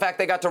 plus the fact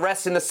they got to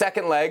rest in the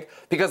second leg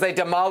because they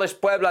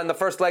demolished Puebla in the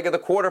first leg of the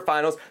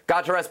quarterfinals,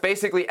 got to rest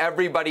basically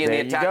everybody in the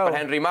attack but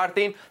Henry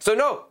Martin. So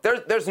no,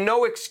 there's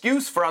no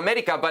excuse for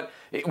America, but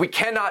we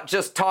cannot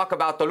just talk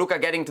about Toluca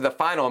getting to the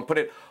final and put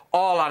it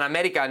all on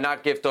America and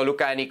not give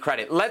Toluca any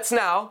credit. Let's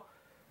now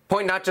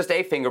point not just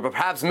a finger, but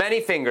perhaps many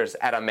fingers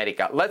at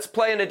America. Let's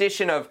play an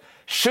edition of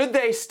should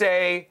they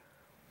stay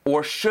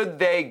or should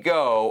they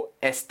go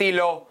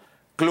estilo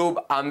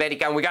Club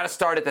America. And we got to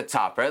start at the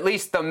top, or at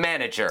least the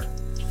manager,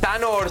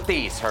 Tano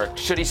Ortiz.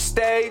 Should he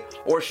stay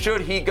or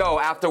should he go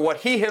after what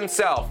he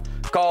himself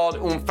called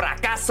un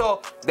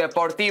fracaso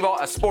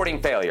deportivo, a sporting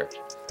failure?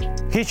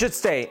 He should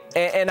stay.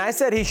 And I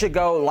said he should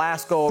go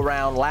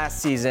around last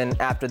season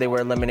after they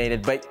were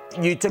eliminated. But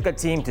you took a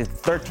team to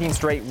 13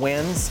 straight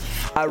wins,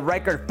 a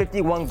record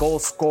 51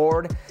 goals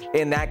scored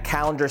in that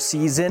calendar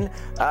season.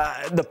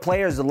 The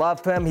players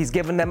love him. He's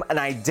given them an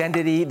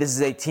identity. This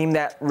is a team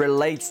that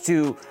relates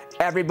to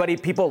everybody.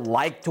 People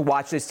like to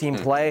watch this team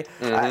play.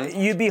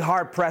 You'd be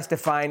hard-pressed to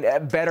find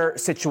a better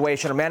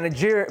situation or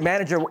manager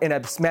in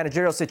a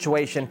managerial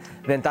situation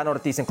than Tano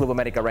Ortiz in Club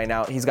America right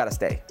now. He's got to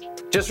stay.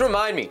 Just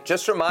remind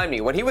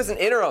me, when he was an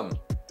interim,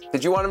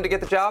 did you want him to get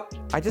the job?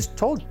 I just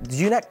told you. Do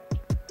you not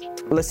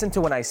listen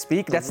to when I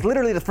speak? That's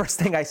literally the first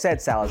thing I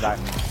said, Salazar.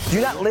 Do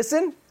you not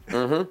listen?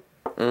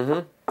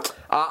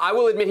 I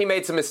will admit he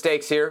made some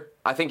mistakes here.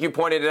 I think you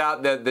pointed it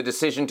out, the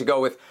decision to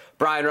go with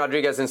Brian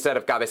Rodriguez instead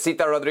of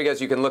Cabecita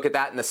Rodriguez. You can look at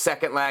that in the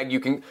second leg.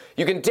 You can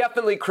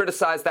definitely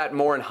criticize that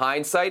more in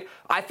hindsight.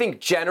 I think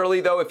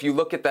generally, though, if you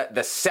look at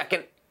the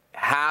second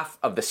half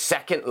of the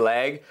second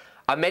leg,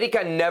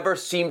 America never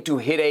seemed to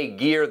hit a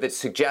gear that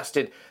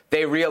suggested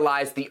they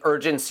realized the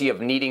urgency of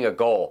needing a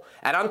goal.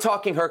 And I'm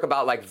talking, Herc,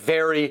 about like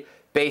very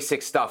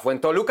basic stuff. When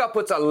Toluca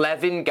puts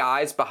 11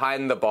 guys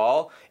behind the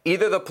ball,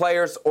 either the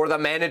players or the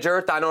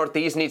manager, Tano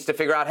Ortiz, needs to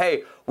figure out,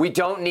 hey, we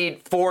don't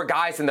need 4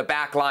 guys in the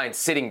back line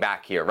sitting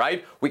back here,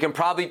 right? We can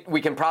probably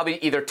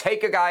either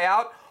take a guy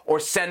out or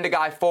send a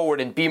guy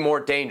forward and be more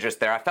dangerous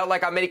there. I felt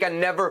like America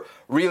never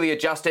really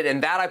adjusted,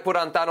 and that I put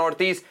on Tano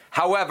Ortiz.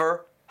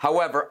 However,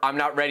 I'm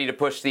not ready to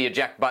push the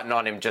eject button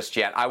on him just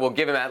yet. I will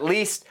give him at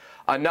least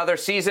another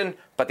season,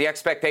 but the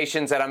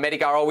expectations at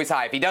America are always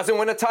high. If he doesn't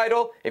win a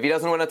title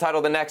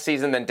the next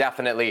season, then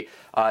definitely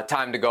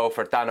time to go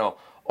for Tano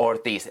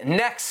Ortiz.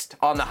 Next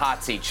on the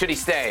hot seat, should he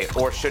stay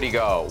or should he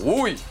go?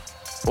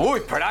 Ooh,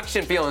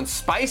 production feeling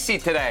spicy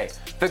today.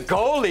 The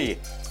goalie,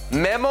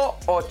 Memo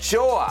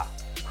Ochoa,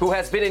 who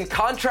has been in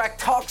contract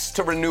talks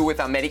to renew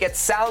with America. It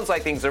sounds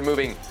like things are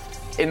moving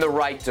in the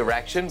right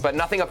direction, but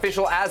nothing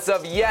official as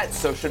of yet.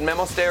 So should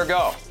Memo stay or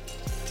go?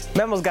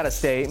 Memo's got to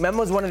stay.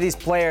 Memo's one of these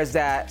players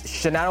that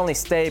should not only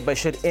stay, but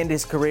should end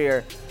his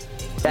career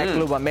at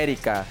Club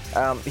America.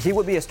 He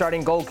would be a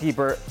starting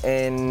goalkeeper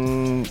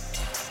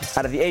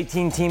out of the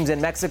 18 teams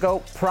in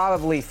Mexico,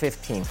 probably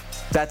 15.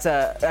 That's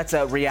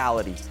a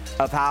reality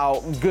of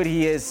how good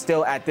he is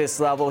still at this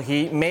level.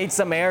 He made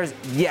some errors,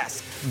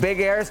 yes. Big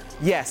errors,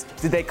 yes.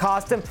 Did they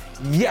cost him?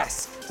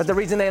 Yes. But the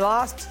reason they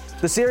lost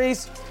the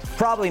series?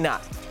 Probably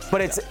not.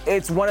 But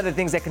it's one of the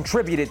things that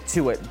contributed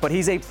to it. But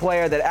he's a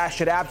player that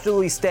should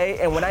absolutely stay.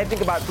 And when I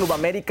think about Club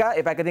America,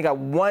 if I could think of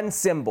one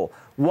symbol,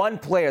 one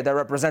player that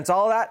represents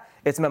all of that,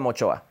 it's Memo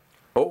Ochoa.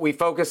 Well, we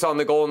focus on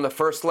the goal in the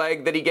first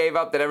leg that he gave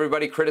up that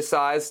everybody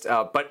criticized.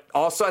 But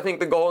also I think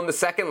the goal in the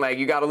second leg,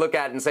 you got to look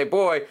at it and say,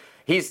 boy,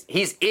 he's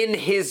in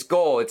his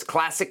goal. It's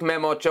classic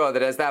Memo Ochoa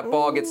that as that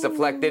ball gets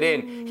deflected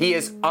in, he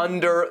is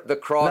under the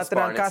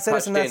crossbar. Nothing on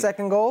Cáceres in that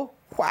second goal?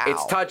 Wow.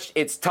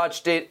 It's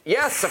touched it.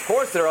 Yes, of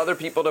course, there are other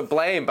people to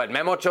blame, but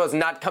Memo Ochoa is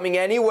not coming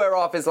anywhere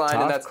off his line,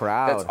 and that's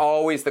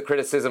always the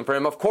criticism for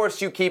him. Of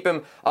course, you keep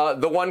him.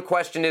 The one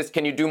question is,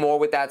 can you do more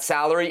with that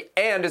salary?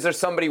 And is there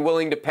somebody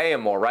willing to pay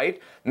him more,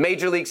 right?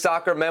 Major League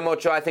Soccer, Memo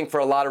Ochoa, I think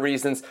for a lot of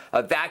reasons,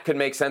 that could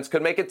make sense.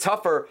 Could make it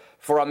tougher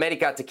for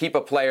America to keep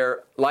a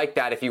player like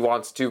that if he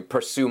wants to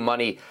pursue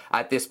money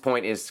at this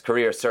point in his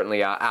career,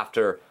 certainly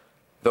after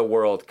the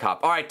World Cup.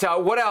 All right,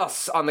 what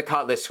else on the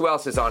cut list? Who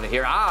else is on it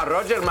here?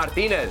 Roger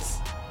Martinez,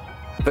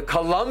 the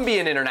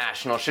Colombian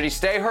international. Should he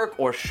stay, Herc,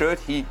 or should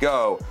he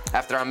go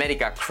after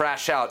America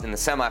crash out in the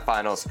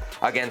semifinals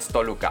against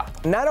Toluca?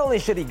 Not only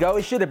should he go,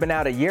 he should have been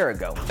out a year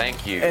ago.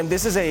 Thank you. And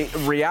this is a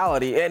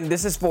reality. And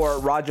this is for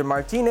Roger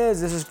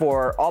Martinez. This is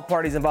for all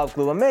parties involved,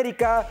 Club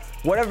America,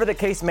 whatever the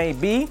case may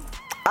be.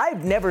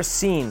 I've never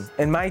seen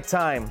in my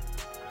time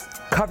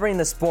covering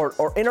the sport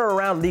or in or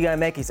around Liga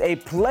MX a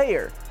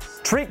player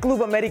treat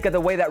Club America the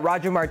way that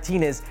Roger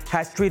Martinez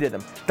has treated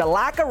them. The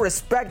lack of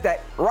respect that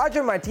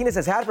Roger Martinez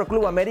has had for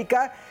Club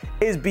America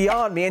is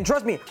beyond me. And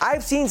trust me,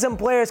 I've seen some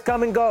players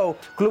come and go,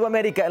 Club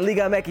America and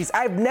Liga MX.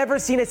 I've never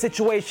seen a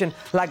situation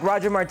like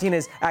Roger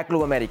Martinez at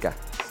Club America.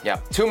 Yeah,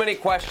 too many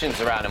questions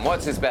around him.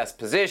 What's his best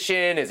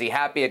position? Is he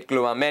happy at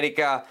Club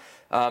America?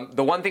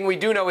 The one thing we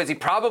do know is he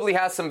probably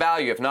has some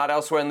value, if not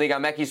elsewhere in Liga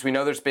MX. We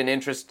know there's been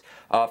interest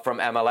from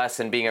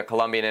MLS and being a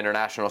Colombian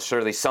international.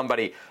 Surely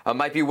somebody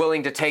might be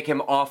willing to take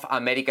him off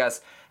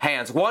America's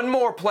hands. One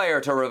more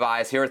player to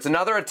revise here. It's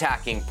another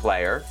attacking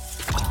player.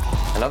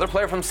 Another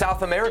player from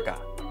South America.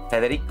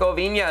 Federico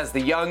Viñas,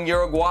 the young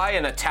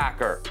Uruguayan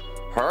attacker.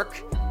 Herc,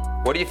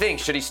 what do you think?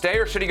 Should he stay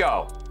or should he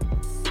go?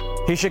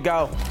 He should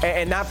go.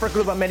 And not for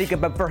Club America,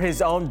 but for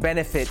his own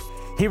benefit.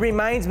 He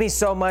reminds me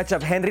so much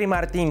of Henry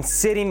Martin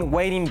sitting,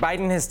 waiting,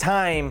 biding his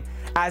time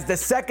as the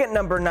second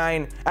number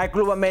 9 at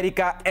Club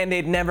America, and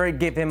they'd never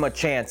give him a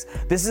chance.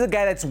 This is a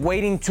guy that's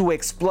waiting to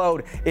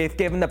explode if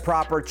given the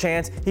proper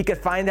chance. He could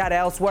find that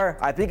elsewhere.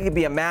 I think he could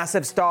be a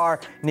massive star,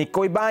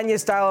 Nico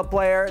Ibanez style of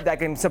player that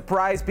can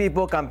surprise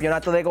people,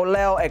 Campeonato de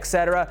Goleo,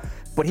 etc.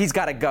 But he's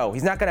got to go.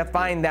 He's not going to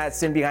find that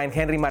sin behind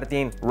Henry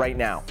Martin right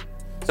now.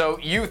 So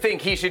you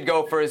think he should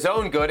go for his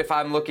own good? If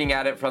I'm looking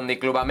at it from the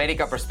Club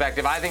America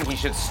perspective, I think he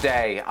should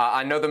stay.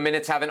 I know the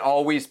minutes haven't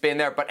always been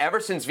there, but ever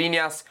since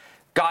Viñas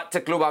got to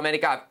Club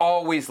America, I've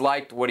always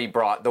liked what he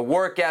brought. The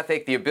work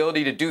ethic, the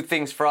ability to do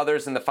things for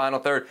others in the final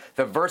third,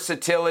 the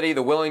versatility,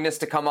 the willingness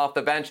to come off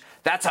the bench.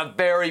 That's a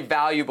very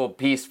valuable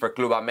piece for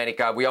Club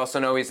America. We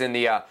also know he's in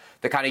the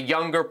kind of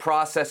younger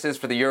processes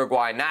for the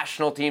Uruguay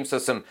national team, so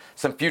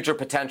some future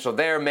potential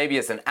there, maybe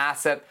as an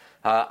asset.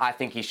 I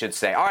think he should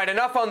stay. All right,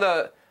 enough on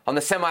the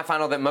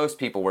semifinal that most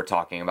people were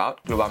talking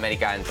about, Club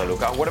America and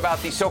Toluca. What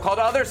about the so-called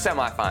other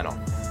semifinal?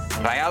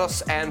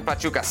 Rayados and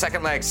Pachuca.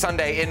 Second leg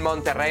Sunday in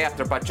Monterrey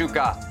after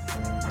Pachuca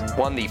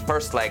won the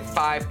first leg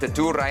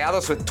 5-2.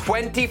 Rayados with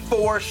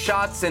 24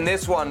 shots in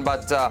this one,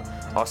 but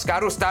Oscar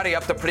Ustari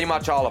up to pretty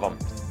much all of them.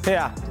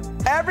 Yeah,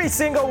 every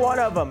single one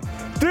of them.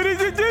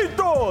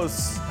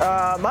 Tiriditos!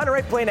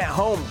 Monterrey playing at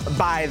home,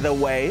 by the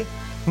way.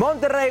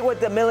 Monterrey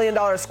with the $1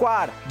 million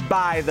squad,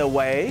 by the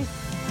way.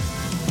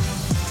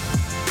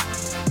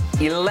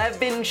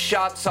 11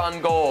 shots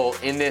on goal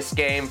in this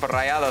game for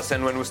Rayados,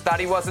 and when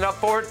Ustari wasn't up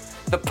for it,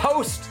 the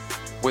post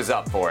was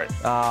up for it.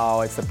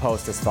 Oh, it's the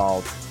post's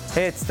fault.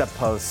 It's the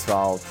post's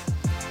fault.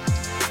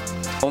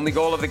 Only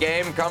goal of the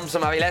game comes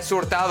from Avilés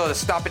Hurtado, the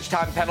stoppage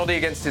time penalty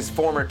against his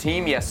former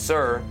team. Yes,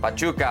 sir.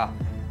 Pachuca,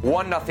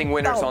 1-0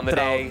 winners on the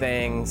day.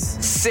 Things.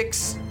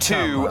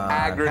 6-2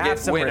 aggregate Have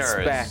some winners.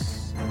 Respect.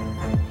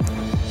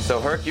 So,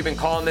 Herc, you've been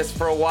calling this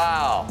for a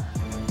while.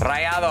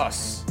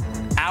 Rayados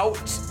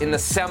out in the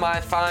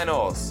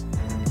semifinals.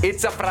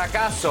 It's a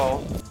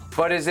fracaso,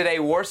 but is it a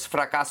worse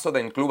fracaso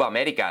than Club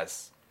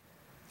Americas?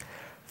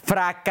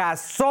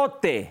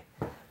 Fracasote.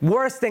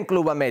 Worse than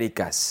Club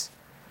Americas.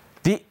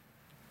 The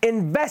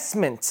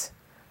investment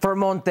for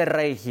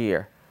Monterrey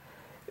here.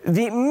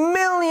 The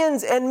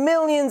millions and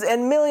millions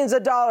and millions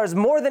of dollars,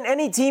 more than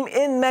any team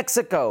in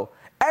Mexico.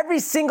 Every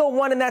single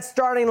one in that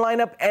starting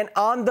lineup and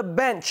on the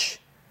bench.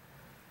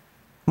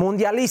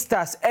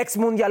 Mundialistas,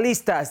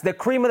 ex-mundialistas, the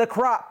cream of the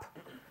crop.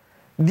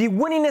 The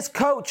winningest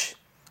coach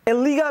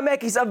in Liga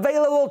MX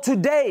available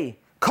today,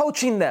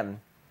 coaching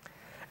them.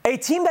 A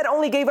team that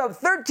only gave up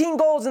 13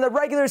 goals in the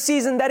regular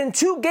season, that in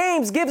 2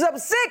 games gives up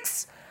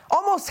 6,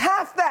 almost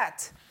half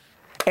that.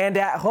 And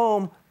at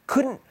home,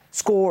 couldn't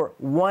score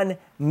 1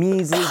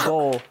 measly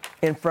goal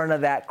in front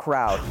of that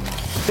crowd.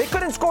 They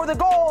couldn't score the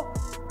goal,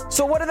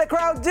 so what did the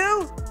crowd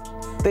do?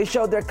 They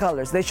showed their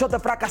colors. They showed the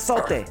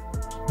fracasote.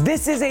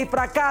 This is a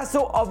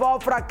fracaso of all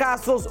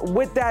fracasos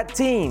with that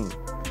team.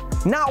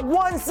 Not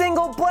one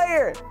single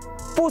player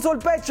puso el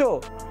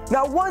pecho.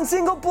 Not one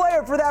single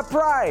player for that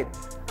pride.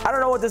 I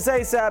don't know what to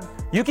say, Seb.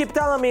 You keep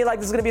telling me like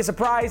this is going to be a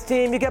surprise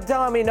team. You kept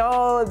telling me,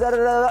 no,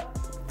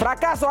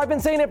 fracaso. I've been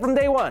saying it from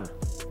day one.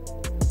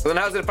 So then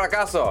how's it a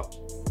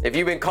fracaso? If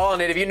you've been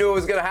calling it, if you knew it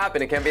was going to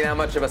happen, it can't be that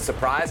much of a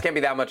surprise, can't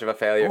be that much of a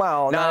failure.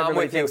 Well, not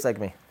everybody thinks like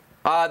me.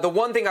 The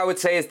one thing I would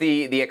say is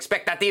the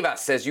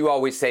expectativas, as you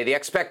always say. The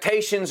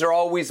expectations are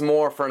always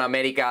more for an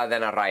América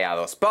than a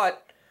Rayados.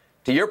 But,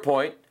 to your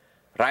point,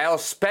 Rayados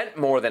spent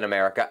more than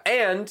America,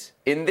 and,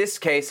 in this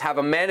case, have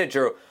a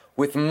manager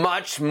with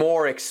much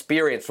more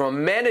experience. From a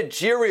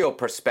managerial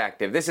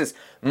perspective, this is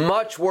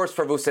much worse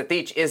for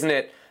Vucetich, isn't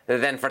it,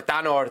 than for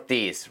Tano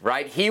Ortiz,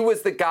 right? He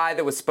was the guy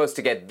that was supposed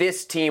to get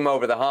this team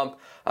over the hump,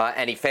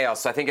 and he fails.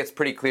 So I think it's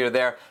pretty clear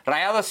there.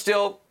 Rayados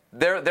still,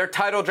 their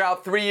title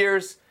drought 3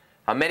 years,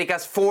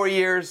 America's 4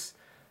 years.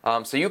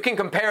 So you can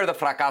compare the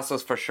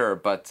fracasos for sure,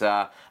 but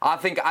I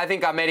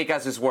think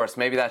America's is worse.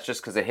 Maybe that's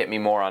just because it hit me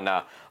more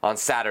on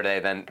Saturday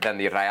than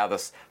the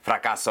Rayados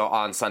fracaso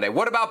on Sunday.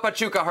 What about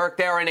Pachuca, Herc?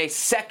 They are in a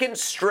second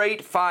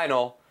straight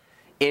final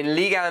in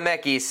Liga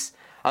MX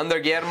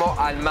under Guillermo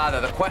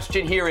Almada. The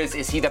question here is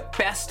he the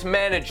best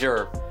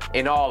manager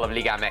in all of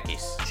Liga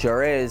MX?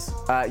 Sure is.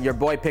 Your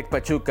boy picked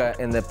Pachuca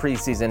in the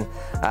preseason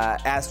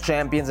as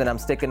champions, and I'm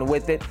sticking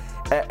with it.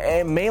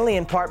 Mainly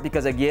in part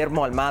because of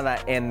Guillermo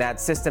Almada and that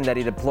system that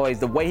he deploys,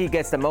 the way he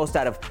gets the most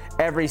out of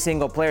every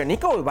single player.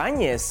 Nico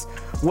Ibanez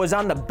was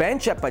on the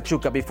bench at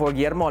Pachuca before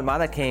Guillermo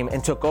Almada came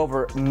and took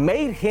over,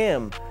 made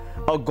him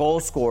a goal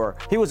scorer.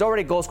 He was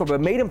already a goal scorer,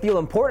 but made him feel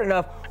important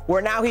enough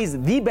where now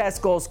he's the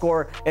best goal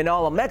scorer in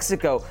all of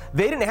Mexico.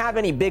 They didn't have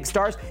any big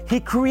stars. He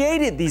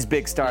created these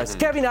big stars.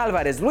 Kevin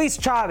Alvarez, Luis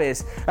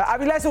Chavez,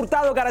 Avilés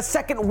Hurtado got a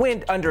second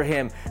wind under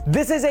him.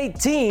 This is a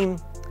team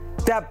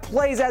that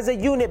plays as a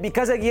unit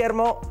because of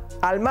Guillermo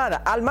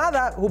Almada.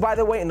 Almada, who, by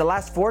the way, in the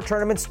last 4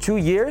 tournaments, 2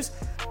 years,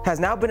 has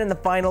now been in the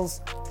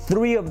finals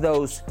 3 of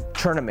those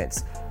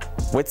tournaments.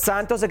 With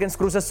Santos against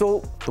Cruz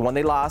Azul, the one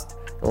they lost.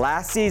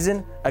 Last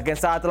season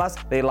against Atlas,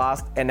 they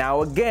lost. And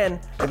now again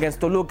against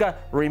Toluca,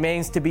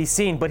 remains to be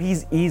seen. But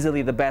he's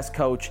easily the best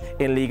coach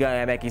in Liga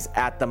MX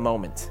at the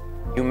moment.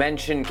 You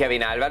mentioned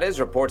Kevin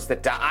Alvarez. Reports that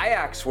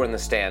Ajax were in the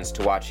stands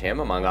to watch him,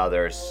 among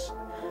others,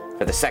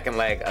 for the second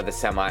leg of the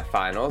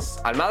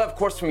semifinals. Almada, of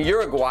course, from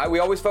Uruguay. We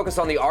always focus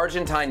on the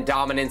Argentine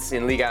dominance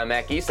in Liga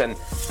MX and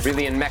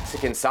really in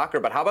Mexican soccer.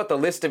 But how about the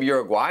list of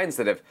Uruguayans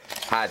that have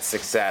had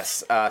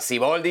success?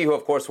 Siboldi, who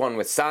of course won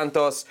with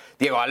Santos,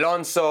 Diego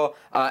Alonso,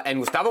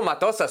 and Gustavo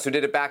Matosas, who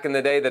did it back in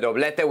the day, the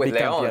doblete with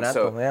León.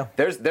 So yeah.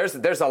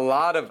 There's a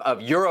lot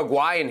of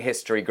Uruguayan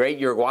history, great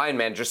Uruguayan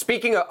managers.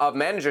 Speaking of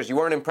managers, you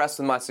weren't impressed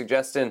with my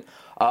suggestion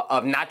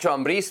of Nacho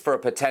Ambriz for a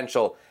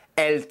potential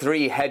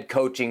L3 head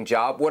coaching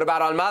job. What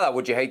about Almada?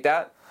 Would you hate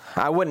that?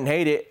 I wouldn't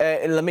hate it.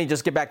 Let me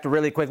just get back to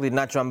really quickly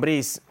Nacho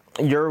Ambriz.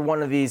 You're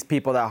one of these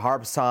people that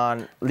harps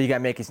on Liga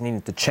MX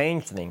needing to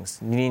change things,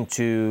 needing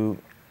to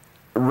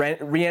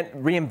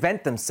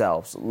reinvent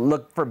themselves,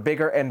 look for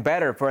bigger and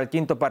better for El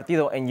Quinto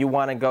Partido, and you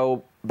want to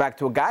go back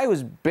to a guy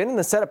who's been in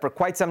the setup for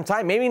quite some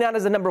time, maybe not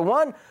as the number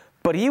one,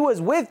 but he was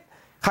with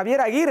Javier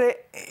Aguirre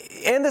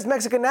in this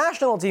Mexican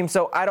national team,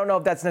 so I don't know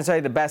if that's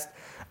necessarily the best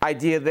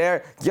idea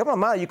there. Guillermo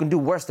Almada, you can do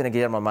worse than a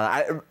Guillermo Almada.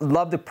 I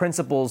love the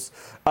principles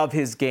of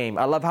his game.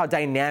 I love how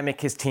dynamic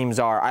his teams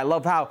are. I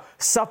love how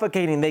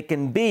suffocating they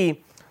can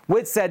be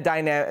with said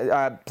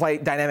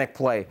dynamic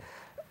play.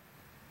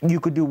 You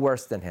could do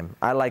worse than him.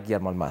 I like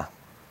Guillermo Almada.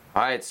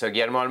 All right, so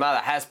Guillermo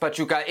Almada has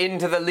Pachuca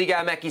into the Liga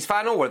MX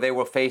final where they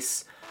will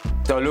face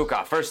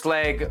Toluca. First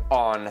leg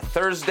on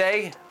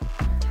Thursday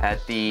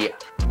at the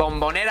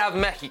Bombonera of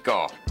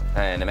Mexico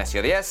in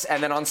Nemesio 10,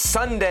 and then on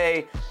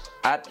Sunday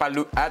at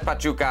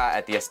Pachuca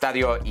at the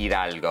Estadio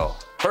Hidalgo.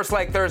 First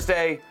leg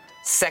Thursday,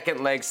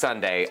 second leg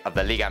Sunday of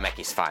the Liga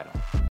MX final.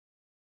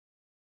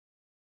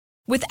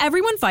 With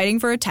everyone fighting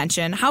for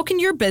attention, how can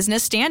your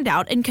business stand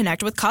out and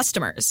connect with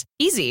customers?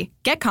 Easy.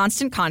 Get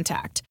Constant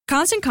Contact.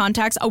 Constant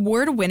Contact's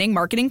award-winning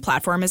marketing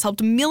platform has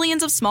helped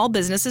millions of small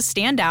businesses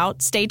stand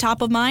out, stay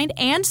top of mind,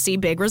 and see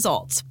big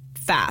results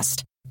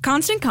fast.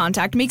 Constant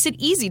Contact makes it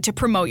easy to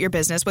promote your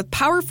business with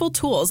powerful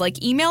tools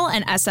like email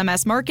and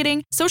SMS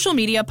marketing, social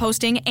media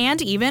posting,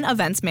 and even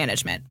events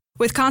management.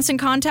 With Constant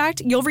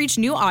Contact, you'll reach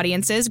new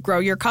audiences, grow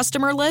your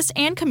customer list,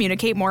 and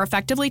communicate more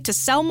effectively to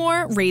sell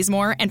more, raise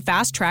more, and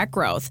fast-track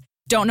growth.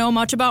 Don't know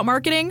much about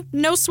marketing?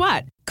 No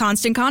sweat.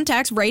 Constant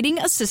Contact's writing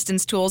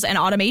assistance tools and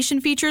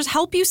automation features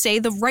help you say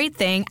the right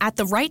thing at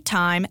the right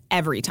time,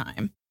 every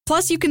time.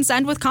 Plus, you can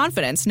send with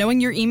confidence,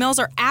 knowing your emails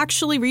are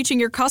actually reaching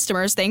your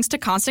customers thanks to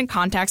Constant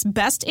Contact's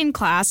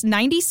best-in-class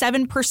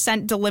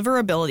 97%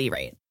 deliverability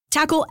rate.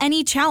 Tackle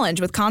any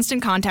challenge with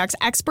Constant Contact's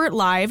expert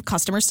live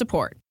customer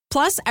support.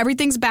 Plus,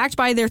 everything's backed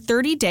by their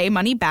 30-day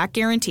money-back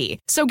guarantee.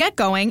 So get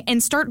going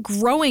and start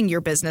growing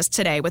your business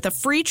today with a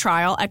free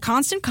trial at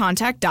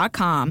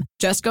ConstantContact.com.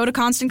 Just go to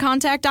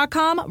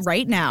ConstantContact.com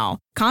right now.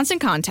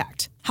 Constant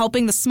Contact,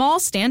 helping the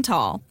small stand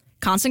tall.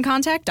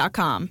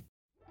 ConstantContact.com.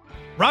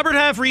 Robert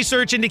Half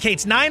research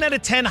indicates 9 out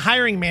of 10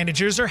 hiring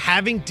managers are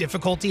having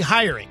difficulty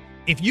hiring.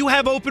 If you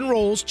have open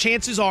roles,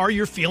 chances are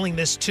you're feeling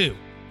this too.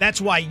 That's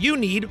why you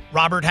need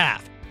Robert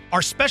Half.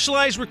 Our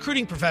specialized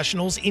recruiting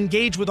professionals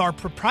engage with our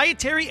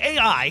proprietary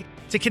AI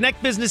to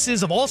connect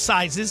businesses of all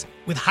sizes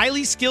with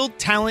highly skilled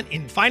talent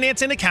in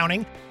finance and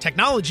accounting,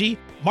 technology,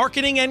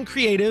 marketing and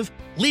creative,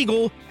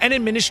 legal, and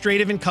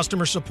administrative and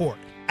customer support.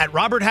 At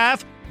Robert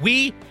Half,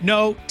 we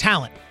know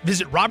talent.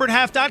 Visit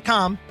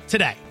roberthalf.com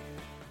today.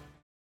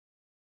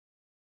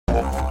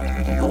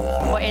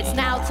 Well, it's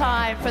now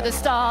time for the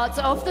start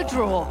of the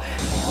draw.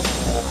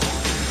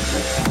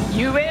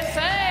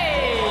 USA!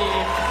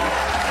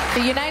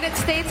 The United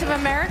States of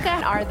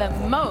America are the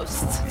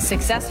most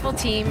successful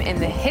team in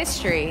the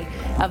history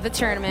of the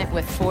tournament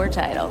with 4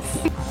 titles.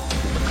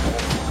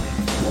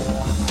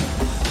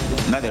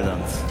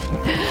 Netherlands.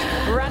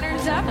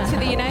 Runners-up to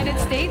the United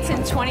States in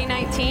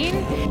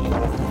 2019.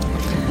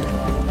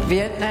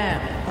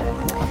 Vietnam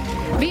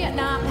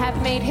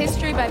have made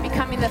history by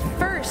becoming the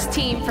first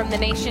team from the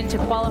nation to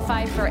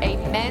qualify for a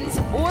men's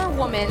or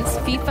women's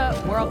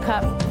FIFA World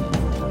Cup.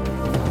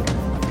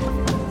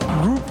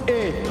 Group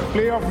A,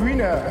 playoff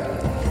winner.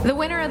 The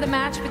winner of the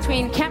match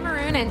between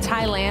Cameroon and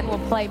Thailand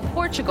will play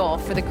Portugal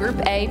for the Group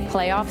A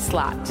playoff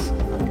slot.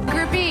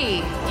 Group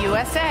B,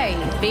 USA,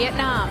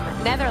 Vietnam,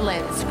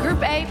 Netherlands,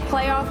 Group A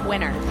playoff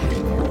winner.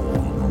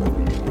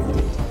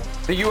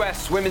 The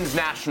U.S. women's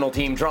national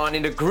team drawn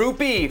into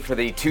Group E for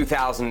the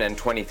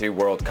 2023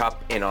 World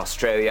Cup in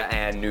Australia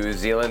and New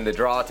Zealand. The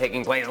draw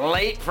taking place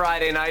late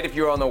Friday night if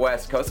you're on the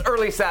West Coast,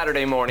 early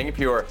Saturday morning if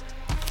you're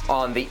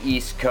on the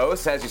East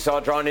Coast. As you saw,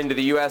 drawn into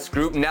the U.S.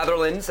 group,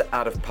 Netherlands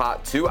out of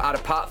Pot 2, out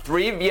of Pot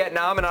 3,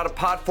 Vietnam, and out of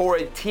Pot 4,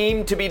 a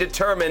team to be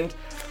determined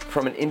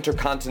from an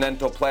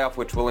intercontinental playoff,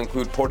 which will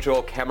include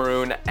Portugal,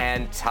 Cameroon,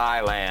 and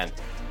Thailand.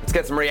 Let's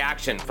get some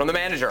reaction from the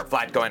manager,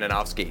 Vlatko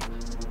Andonovski.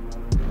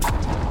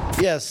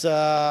 Yes,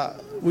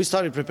 we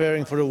started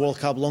preparing for the World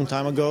Cup a long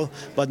time ago,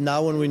 but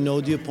now when we know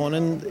the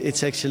opponent,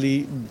 it's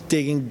actually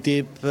digging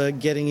deep,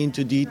 getting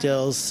into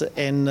details,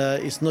 and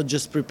it's not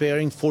just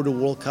preparing for the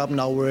World Cup,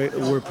 now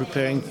we're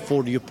preparing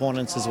for the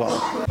opponents as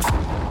well.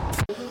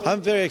 I'm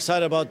very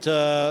excited about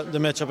the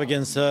matchup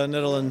against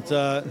Netherlands,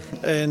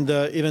 and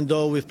even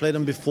though we've played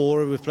them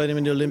before, we've played them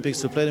in the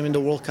Olympics, we've played them in the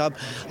World Cup,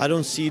 I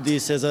don't see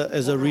this as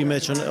a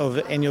rematch of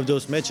any of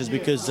those matches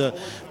because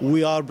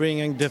we are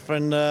bringing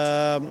different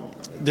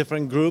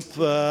group.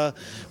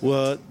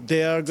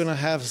 They are going to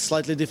have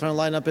slightly different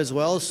lineup as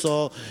well,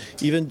 so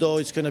even though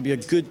it's going to be a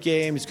good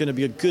game, it's going to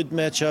be a good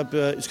matchup,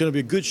 it's going to be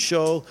a good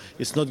show,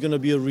 it's not going to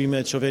be a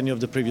rematch of any of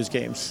the previous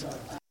games.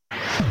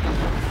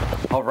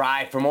 All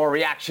right, for more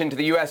reaction to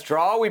the U.S.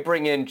 draw, we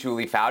bring in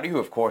Julie Foudy, who,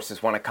 of course,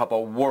 has won a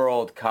couple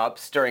World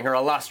Cups during her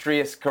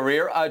illustrious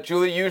career.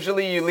 Julie,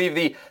 usually you leave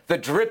the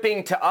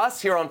dripping to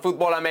us here on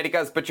Futbol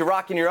Americas, but you're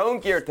rocking your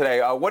own gear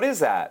today. What is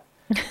that?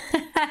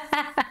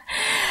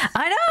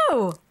 I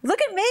know.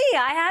 Look at me.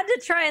 I had to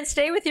try and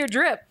stay with your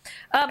drip.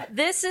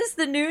 This is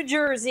the new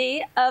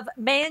jersey of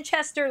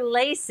Manchester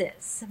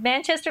Laces.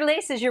 Manchester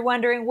Laces, you're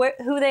wondering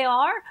who they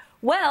are?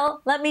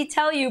 Well, let me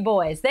tell you,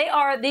 boys, they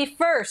are the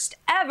first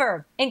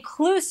ever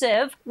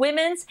inclusive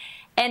women's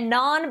and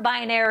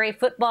non-binary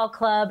football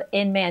club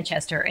in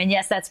Manchester. And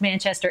yes, that's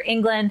Manchester,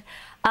 England.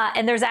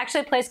 And there's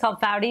actually a place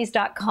called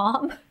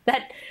Fowdies.com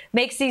that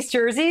makes these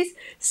jerseys.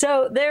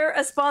 So they're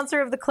a sponsor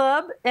of the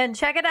club. And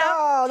check it out.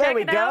 Oh, there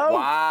we go.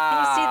 Wow.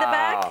 Can you see the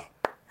back?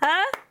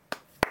 Huh?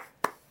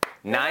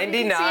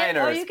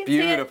 99ers.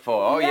 Beautiful.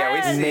 Oh, yeah,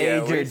 we see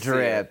it. Major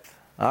drip.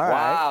 All right.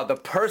 Wow, the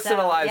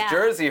personalized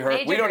jersey,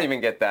 Herc. We don't drip.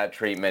 even get that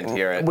treatment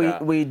here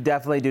at we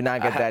definitely do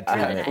not get that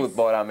treatment.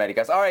 Futbol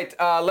Americas. All right,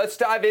 let's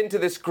dive into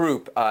this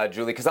group,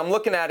 Julie, because I'm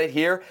looking at it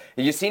here.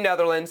 You see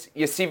Netherlands,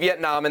 you see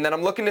Vietnam, and then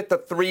I'm looking at the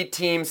 3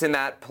 teams in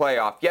that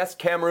playoff. Yes,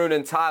 Cameroon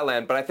and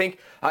Thailand, but I think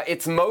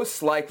it's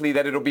most likely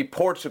that it'll be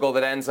Portugal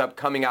that ends up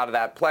coming out of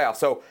that playoff.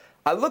 So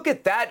I look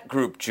at that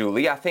group,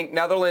 Julie. I think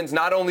Netherlands,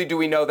 not only do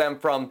we know them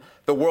from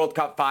the World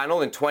Cup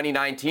final in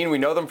 2019, we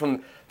know them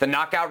from the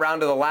knockout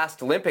round of the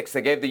last Olympics.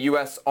 They gave the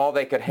U.S. all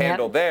they could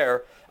handle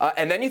there.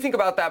 And then you think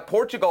about that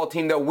Portugal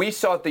team that we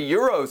saw at the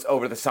Euros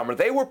over the summer.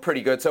 They were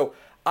pretty good. So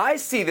I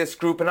see this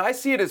group, and I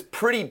see it as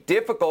pretty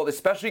difficult,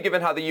 especially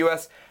given how the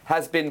U.S.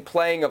 has been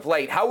playing of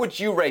late. How would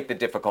you rate the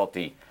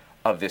difficulty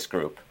of this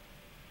group?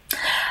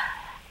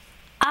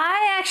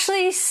 I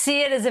actually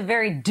see it as a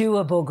very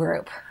doable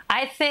group.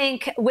 I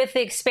think with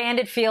the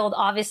expanded field,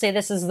 obviously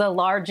this is the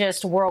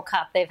largest World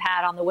Cup they've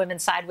had on the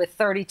women's side with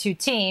 32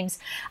 teams.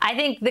 I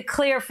think the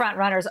clear front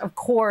runners, of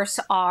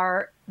course,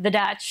 are the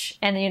Dutch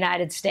and the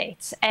United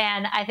States.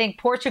 And I think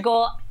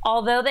Portugal,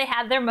 although they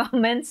had their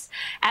moments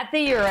at the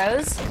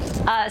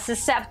Euros,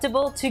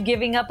 susceptible to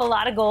giving up a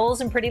lot of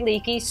goals and pretty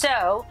leaky.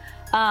 So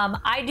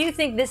I do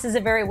think this is a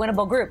very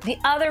winnable group. The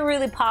other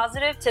really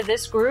positive to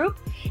this group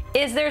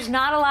is there's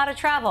not a lot of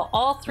travel.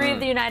 All three of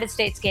the United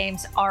States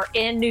games are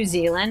in New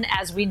Zealand,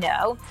 as we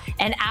know,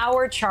 an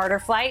hour charter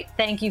flight.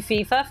 Thank you,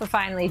 FIFA, for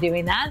finally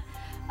doing that.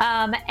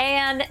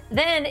 And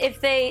then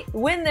if they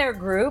win their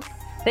group,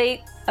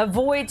 they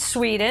avoid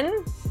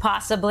Sweden,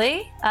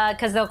 possibly,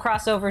 because they'll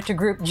cross over to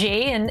Group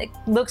G, and it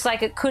looks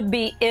like it could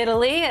be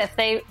Italy if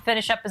they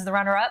finish up as the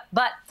runner-up.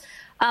 But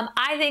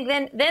I think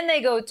then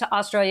they go to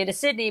Australia, to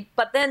Sydney.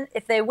 But then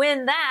if they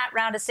win that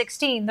round of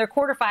 16, their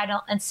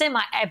quarterfinal and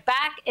semi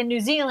back in New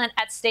Zealand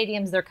at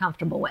stadiums they're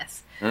comfortable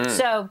with.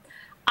 So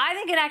I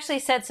think it actually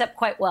sets up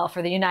quite well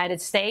for the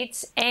United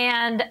States.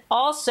 And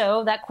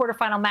also that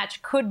quarterfinal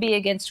match could be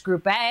against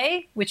Group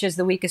A, which is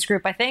the weakest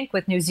group, I think,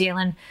 with New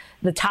Zealand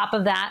the top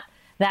of that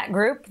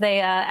group. They,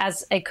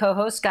 as a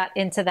co-host, got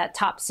into that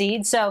top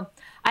seed. So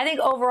I think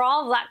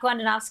overall, Vlatko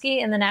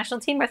Andonovski and the national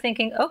team are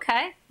thinking,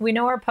 okay, we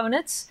know our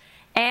opponents.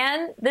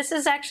 And this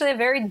is actually a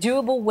very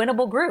doable,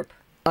 winnable group.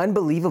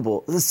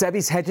 Unbelievable.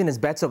 Sebi's hedging his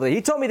bets over there.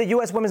 He told me the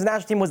U.S. women's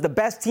national team was the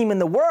best team in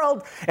the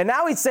world, and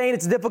now he's saying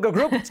it's a difficult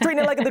group. It's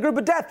treating it like the group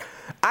of death.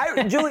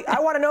 Julie,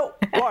 I want to know,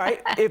 all right,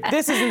 if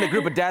this isn't the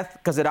group of death,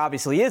 because it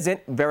obviously isn't,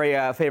 very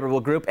favorable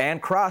group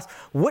and cross,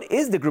 what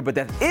is the group of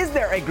death? Is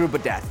there a group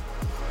of death?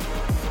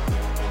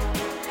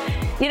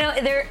 You know,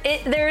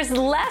 there's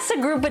less a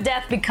group of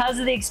death because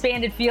of the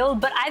expanded field,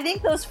 but I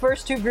think those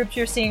first two groups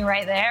you're seeing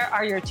right there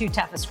are your two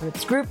toughest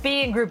groups, Group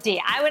B and Group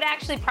D. I would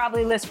actually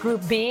probably list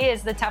Group B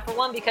as the tougher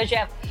one because you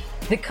have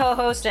the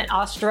co-host and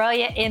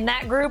Australia in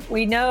that group.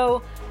 We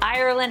know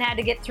Ireland had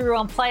to get through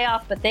on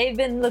playoff, but they've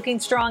been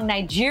looking strong.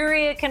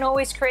 Nigeria can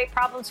always create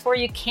problems for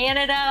you.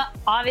 Canada,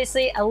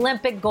 obviously,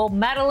 Olympic gold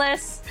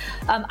medalists.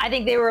 I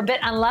think they were a bit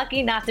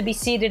unlucky not to be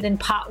seeded in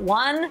pot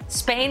one.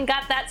 Spain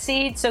got that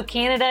seed, so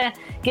Canada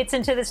gets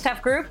into this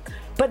tough group.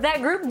 But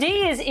that Group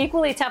D is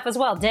equally tough as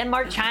well.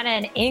 Denmark, China,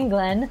 and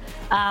England.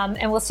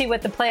 And we'll see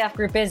what the playoff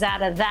group is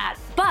out of that.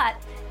 But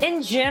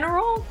in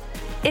general,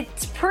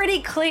 it's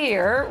pretty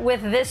clear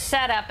with this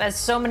setup, as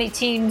so many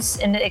teams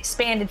in the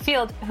expanded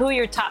field, who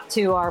your top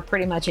two are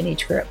pretty much in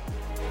each group.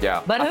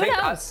 Yeah. But who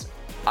knows?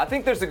 I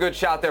think there's a good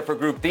shot there for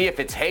Group D if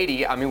it's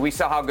Haiti. I mean, we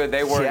saw how good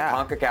they were in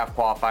CONCACAF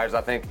qualifiers.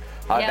 I think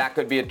that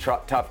could be a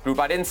tough group.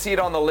 I didn't see it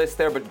on the list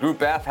there, but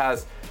Group F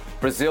has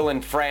Brazil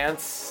and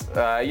France.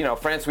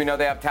 France, we know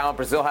they have talent.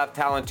 Brazil have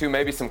talent too.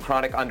 Maybe some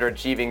chronic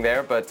underachieving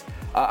there, but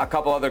a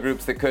couple other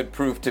groups that could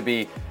prove to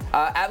be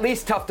at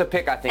least tough to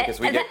pick, I think, as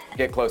we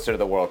get closer to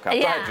the World Cup.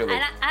 Yeah, go ahead, Julie.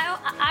 And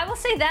I will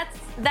say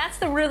that's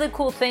the really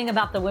cool thing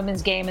about the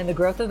women's game and the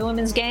growth of the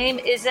women's game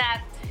is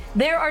that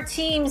there are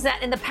teams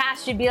that in the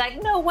past you'd be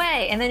like, no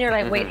way, and then you're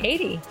like, wait,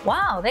 Haiti,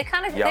 wow, they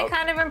kind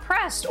of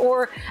impressed,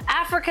 or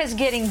Africa's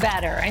getting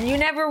better, and you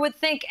never would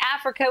think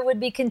Africa would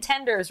be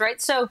contenders, right?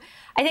 So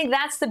I think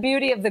that's the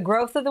beauty of the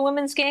growth of the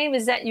women's game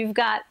is that you've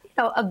got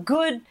a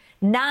good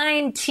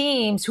 9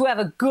 teams who have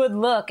a good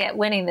look at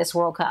winning this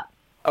World Cup.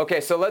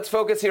 Okay, so let's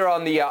focus here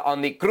on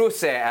the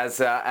cruce, as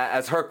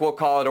Herc will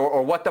call it,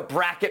 or what the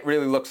bracket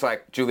really looks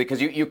like, Julie,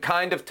 because you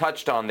kind of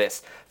touched on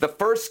this. The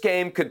first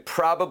game could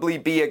probably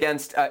be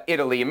against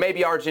Italy, and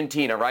maybe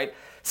Argentina, right?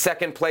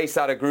 Second place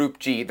out of Group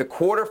G. The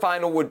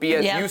quarterfinal would be,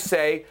 as you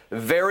say,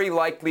 very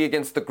likely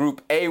against the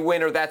Group A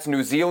winner. That's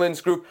New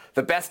Zealand's group.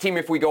 The best team,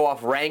 if we go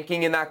off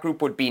ranking in that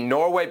group, would be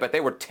Norway, but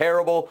they were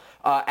terrible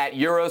at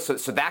Euros,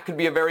 so that could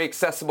be a very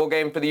accessible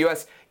game for the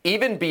U.S.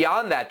 Even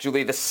beyond that,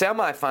 Julie, the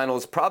semifinal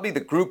is probably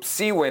the Group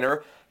C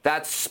winner.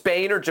 That's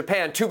Spain or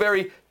Japan, two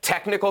very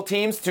technical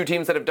teams, two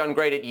teams that have done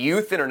great at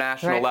youth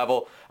international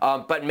level,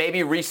 but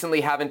maybe recently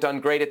haven't done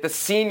great at the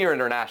senior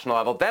international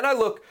level. Then I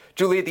look,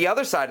 Julie, at the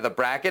other side of the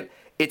bracket.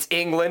 It's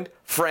England,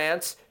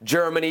 France,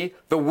 Germany,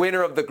 the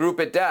winner of the group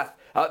at death.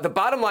 The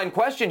bottom line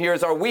question here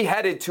is, are we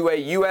headed to a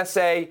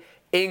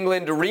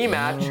USA-England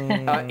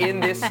rematch in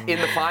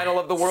the final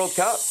of the World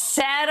Cup?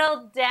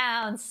 Settle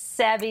down,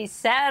 Sebi.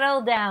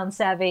 Settle down,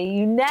 Sebi.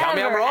 You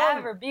never,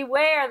 ever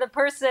beware the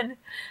person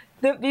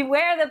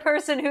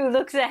who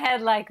looks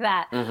ahead like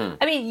that.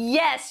 I mean,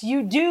 yes,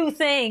 you do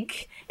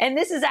think, and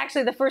this is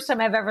actually the first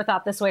time I've ever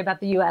thought this way about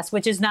the U.S.,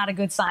 which is not a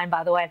good sign,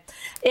 by the way,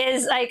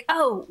 is like,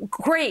 oh,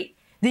 great.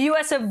 The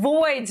U.S.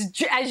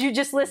 avoids, as you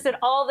just listed,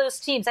 all those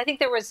teams. I think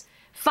there was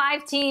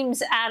 5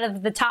 teams out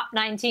of the top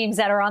 9 teams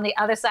that are on the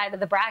other side of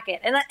the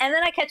bracket. And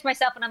then I catch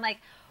myself and I'm like,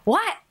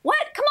 what?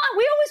 Come on,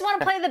 we always want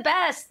to play the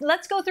best.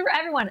 Let's go through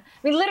everyone. I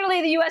mean,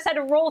 literally, the U.S. had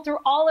to roll through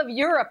all of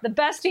Europe, the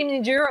best team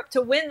in Europe,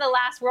 to win the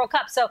last World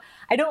Cup. So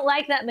I don't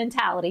like that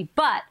mentality.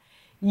 But,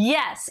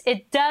 yes,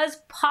 it does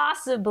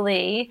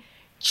possibly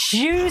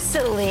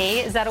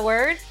juicily, is that a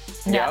word?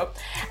 No.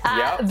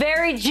 Yep.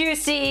 Very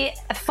juicy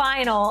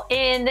final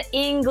in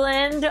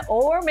England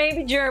or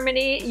maybe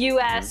Germany,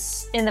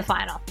 U.S. in the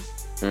final.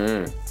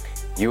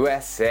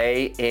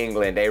 USA,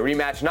 England. A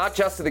rematch not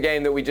just of the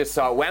game that we just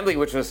saw at Wembley,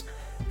 which was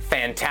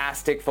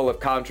fantastic, full of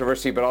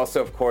controversy, but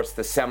also, of course,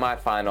 the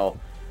semifinal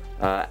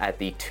at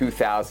the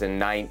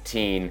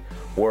 2019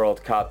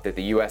 World Cup that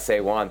the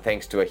USA won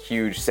thanks to a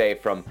huge save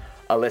from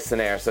a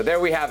listener. So there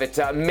we have it.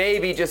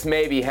 Maybe, just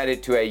maybe,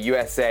 headed to a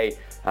USA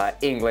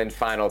England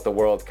final at the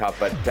World Cup.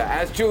 But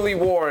as Julie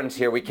warns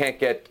here, we can't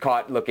get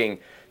caught looking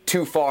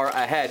too far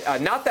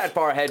ahead. Not that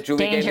far ahead,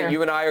 Julie. Game that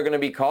you and I are going to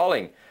be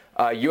calling.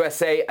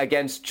 USA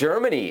against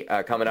Germany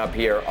coming up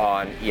here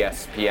on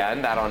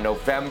ESPN. That on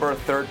November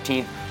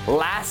 13th.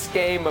 Last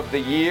game of the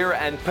year,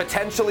 and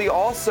potentially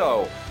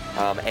also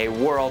a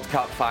World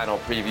Cup final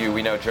preview.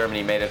 We know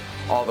Germany made it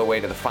all the way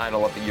to the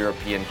final of the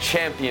European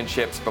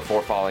Championships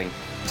before falling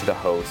to the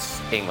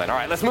hosts, England. All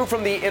right, let's move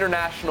from the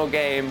international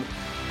game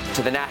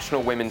to the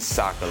National Women's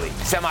Soccer League.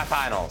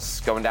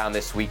 Semifinals going down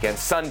this weekend.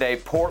 Sunday,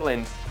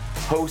 Portland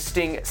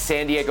hosting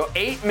San Diego.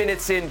 8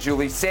 minutes in,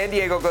 Julie. San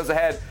Diego goes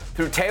ahead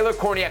through Taylor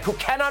Korniak, who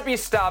cannot be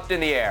stopped in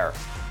the air.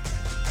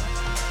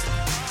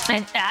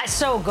 And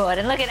so good.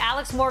 And look at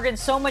Alex Morgan,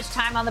 so much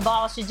time on the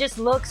ball. She just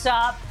looks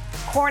up.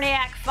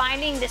 Korniak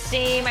finding the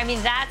seam. I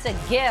mean, that's a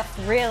gift,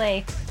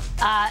 really,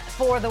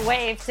 for the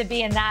Wave to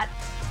be in that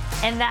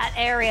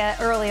area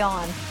early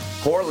on.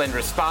 Portland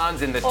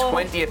responds in the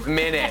 20th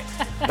minute.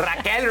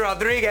 Raquel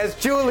Rodriguez,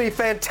 Julie,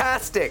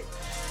 fantastic.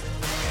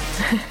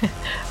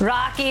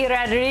 Rocky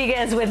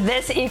Rodriguez with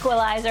this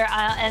equalizer,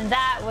 and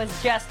that was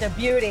just a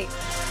beauty.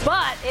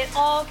 But it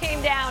all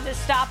came down to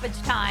stoppage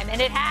time, and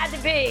it had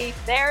to be,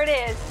 there it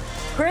is,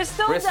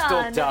 Crystal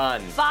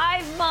Dunn.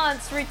 5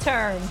 months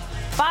returned.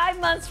 5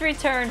 months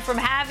returned from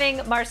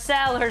having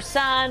Marcel, her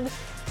son,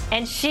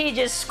 and she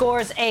just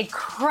scores a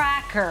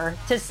cracker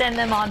to send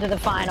them on to the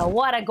final.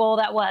 What a goal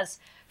that was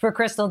for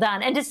Crystal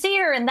Dunn. And to see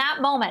her in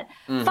that moment,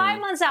 5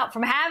 months out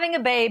from having a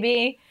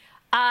baby,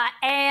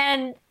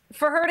 and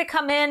for her to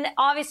come in,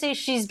 obviously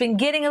she's been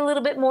getting a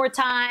little bit more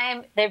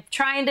time. They're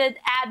trying to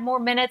add more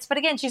minutes. But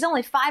again, she's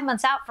only 5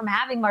 months out from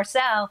having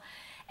Marcel.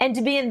 And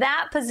to be in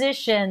that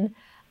position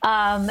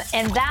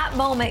and that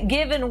moment,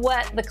 given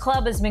what the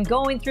club has been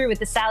going through with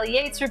the Sally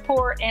Yates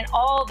report and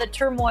all the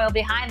turmoil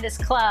behind this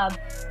club,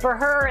 for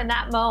her in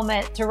that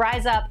moment to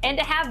rise up and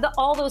to have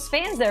all those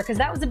fans there, because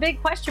that was a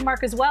big question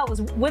mark as well,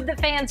 was would the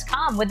fans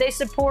come? Would they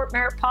support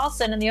Merritt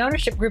Paulson and the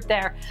ownership group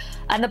there?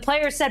 And the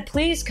players said,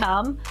 please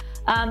come.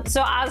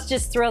 So I was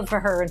just thrilled for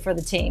her and for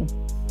the team.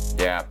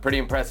 Yeah, pretty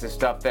impressive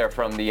stuff there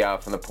from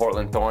the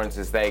Portland Thorns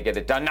as they get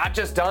it done. Not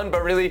just done,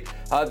 but really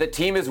the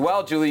team as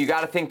well, Julie. You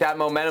got to think that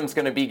momentum's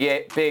going to be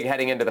big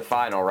heading into the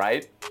final,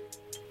 right?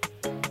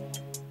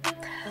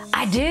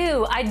 I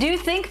do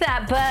think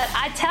that, but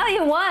I tell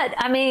you what,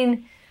 I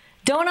mean,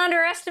 don't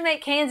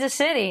underestimate Kansas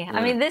City.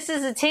 I mean, this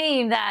is a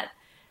team that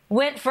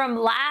went from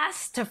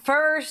last to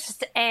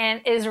first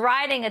and is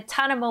riding a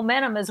ton of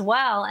momentum as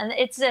well. And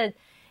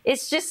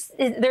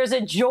there's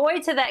a joy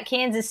to that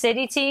Kansas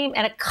City team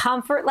and a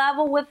comfort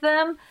level with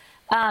them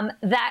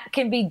that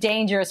can be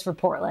dangerous for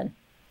Portland.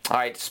 All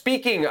right,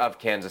 speaking of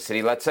Kansas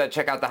City, let's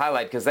check out the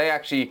highlight, because they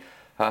actually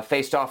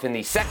faced off in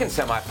the second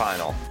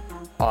semifinal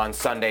on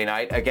Sunday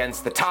night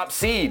against the top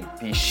seed,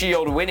 the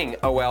Shield-winning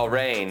OL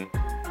Reign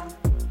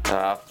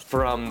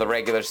from the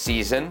regular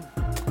season.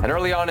 And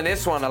early on in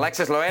this one,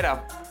 Alexis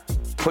Loera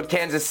put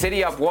Kansas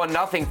City up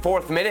 1-0,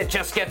 fourth minute,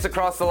 just gets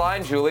across the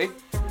line, Julie.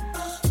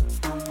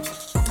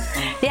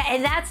 Yeah,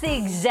 and that's the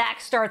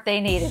exact start they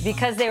needed,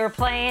 because they were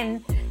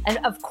playing,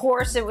 and of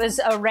course it was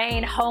a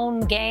Reign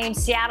home game.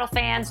 Seattle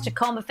fans,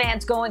 Tacoma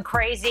fans going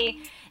crazy,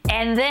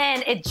 and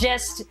then it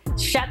just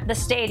shut the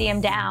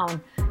stadium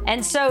down.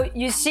 And so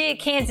you see a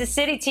Kansas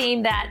City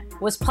team that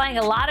was playing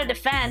a lot of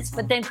defense,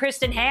 but then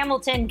Kristen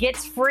Hamilton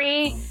gets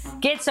free,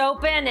 gets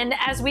open, and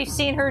as we've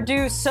seen her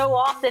do so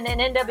often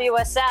in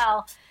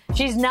NWSL,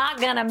 she's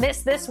not going to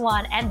miss this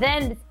one. And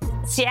then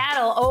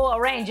Seattle, OL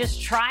Reign,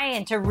 just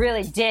trying to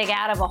really dig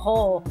out of a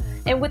hole.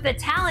 And with the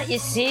talent you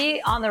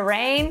see on the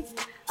Reign,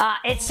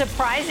 it's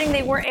surprising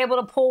they weren't able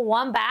to pull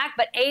one back.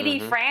 But A.D.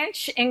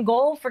 Franch in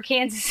goal for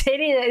Kansas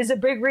City is a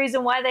big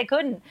reason why they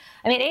couldn't.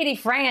 I mean, A.D.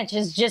 Franch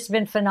has just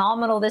been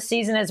phenomenal this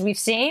season, as we've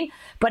seen.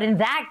 But in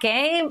that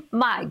game,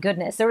 my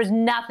goodness, there was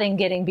nothing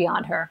getting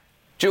beyond her.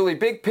 Julie,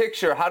 big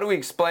picture, how do we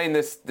explain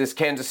this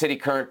Kansas City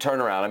current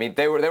turnaround? I mean,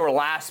 they were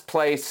last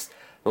place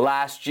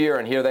last year,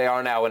 and here they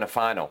are now in a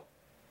final.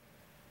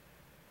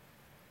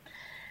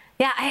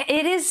 Yeah,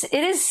 it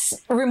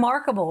is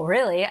remarkable,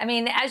 really. I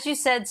mean, as you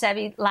said,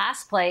 Sebi,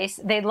 last place.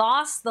 They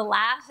lost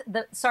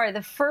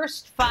the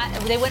first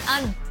five.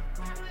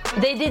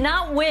 They did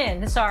not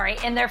win,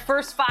 in their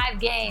first 5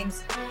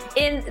 games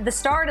in the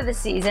start of the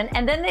season,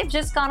 and then they've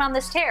just gone on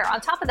this tear.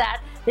 On top of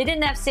that, they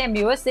didn't have Sam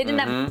Mewis. They didn't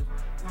have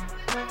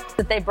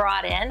that they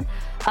brought in.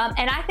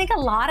 And I think a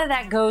lot of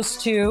that goes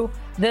to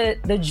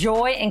the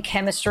joy and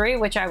chemistry,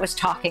 which I was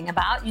talking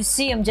about. You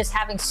see them just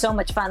having so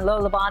much fun.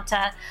 Lola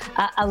Bonta,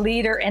 a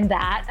leader in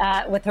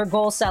that with her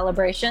goal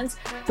celebrations.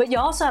 But you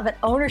also have an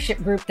ownership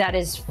group that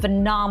is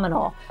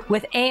phenomenal,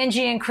 with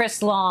Angie and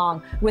Chris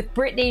Long, with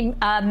Brittany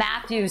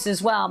Matthews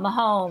as well,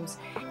 Mahomes.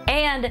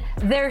 And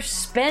they're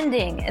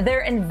spending,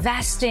 they're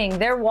investing,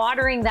 they're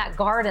watering that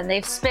garden.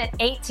 They've spent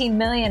 $18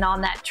 million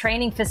on that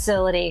training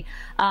facility.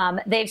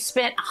 They've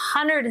spent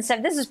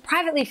 $107, this is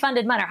privately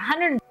funded money,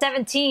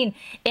 $117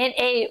 in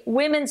a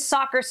women's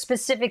soccer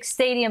specific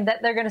stadium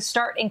that they're going to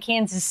start in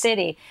Kansas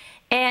City.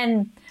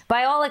 And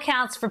by all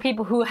accounts, for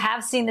people who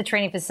have seen the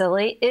training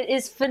facility, it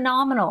is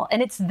phenomenal,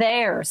 and it's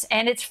theirs,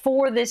 and it's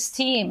for this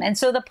team. And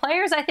so the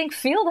players, I think,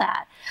 feel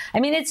that. I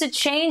mean, it's a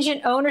change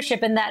in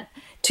ownership in that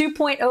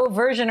 2.0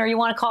 version, or you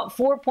want to call it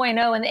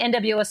 4.0 in the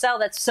NWSL,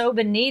 that's so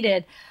been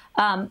needed.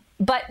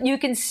 But you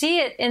can see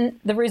it in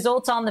the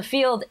results on the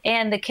field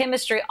and the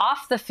chemistry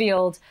off the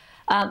field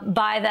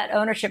by that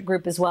ownership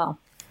group as well.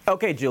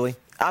 Okay, Julie,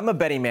 I'm a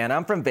betting man.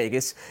 I'm from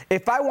Vegas.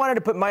 If I wanted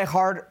to put my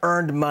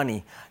hard-earned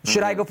money,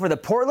 should I go for the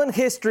Portland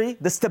history,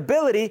 the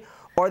stability,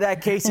 or that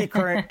KC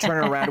Current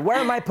turnaround? Where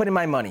am I putting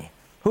my money?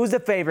 Who's the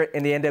favorite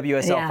in the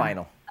NWSL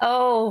final?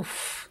 Oh,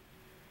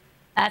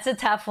 that's a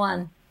tough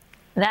one.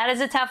 That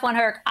is a tough one,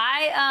 Herc.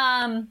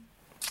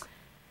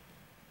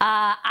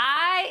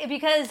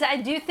 Because I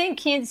do think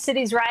Kansas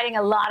City's riding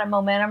a lot of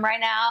momentum right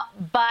now,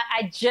 but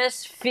I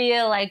just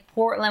feel like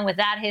Portland, with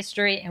that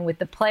history and with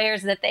the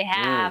players that they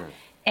have,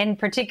 in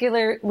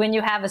particular when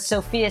you have a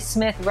Sophia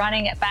Smith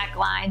running at back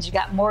lines, you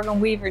got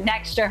Morgan Weaver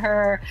next to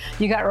her,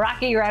 you got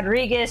Rocky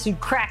Rodriguez, who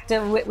cracked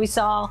we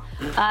saw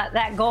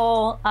that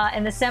goal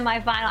in the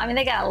semifinal. I mean,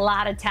 they got a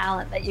lot of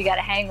talent that you got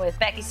to hang with.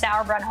 Becky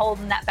Sauerbrunn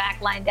holding that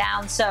back line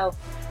down, so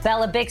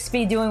Bella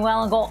Bixby doing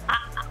well in goal.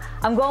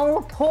 I'm going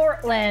with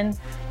Portland,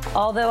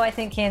 although I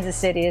think Kansas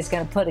City is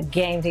going to put a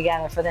game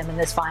together for them in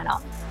this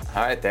final.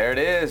 All right, there it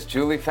is.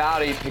 Julie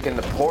Foudy picking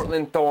the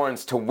Portland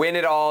Thorns to win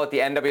it all at the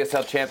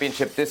NWSL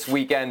Championship this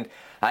weekend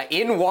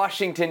in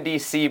Washington,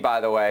 D.C., by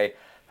the way.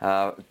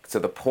 So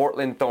the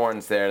Portland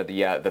Thorns there,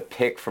 the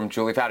pick from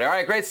Julie Foudy. All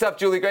right, great stuff,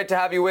 Julie. Great to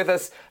have you with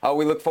us.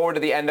 We look forward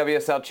to the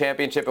NWSL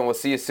Championship, and we'll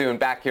see you soon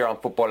back here on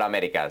Futbol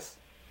Americas.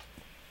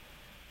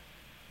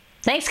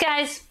 Thanks,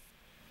 guys.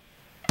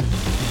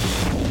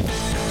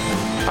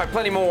 All right,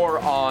 plenty more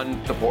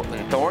on the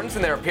Portland Thorns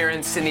and their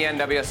appearance in the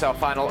NWSL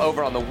final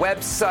over on the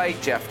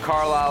website. Jeff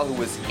Carlisle, who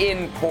was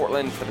in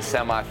Portland for the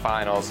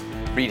semifinals,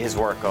 read his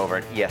work over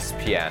at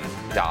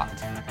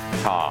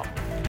ESPN.com.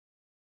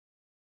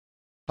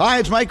 Hi,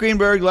 it's Mike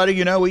Greenberg letting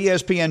you know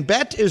ESPN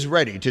Bet is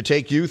ready to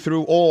take you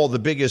through all the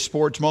biggest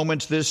sports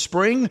moments this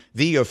spring.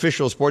 The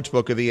official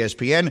sportsbook of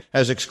ESPN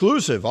has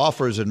exclusive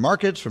offers and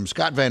markets from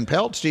Scott Van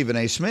Pelt, Stephen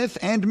A. Smith,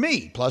 and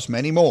me, plus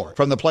many more.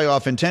 From the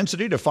playoff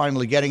intensity to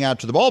finally getting out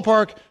to the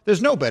ballpark,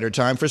 there's no better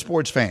time for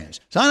sports fans.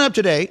 Sign up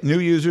today. New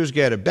users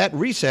get a bet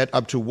reset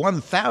up to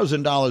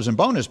 $1,000 in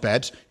bonus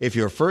bets if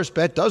your first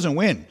bet doesn't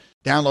win.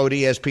 Download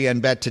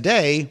ESPN Bet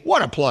today.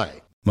 What a play.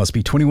 Must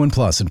be 21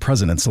 plus and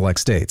present in select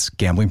states.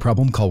 Gambling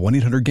problem? Call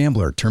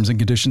 1-800-GAMBLER. Terms and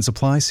conditions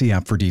apply. See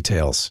app for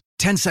details.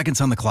 10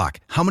 seconds on the clock.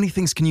 How many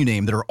things can you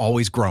name that are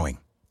always growing?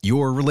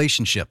 Your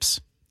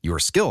relationships, your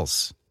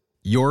skills,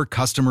 your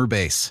customer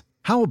base.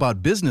 How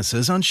about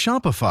businesses on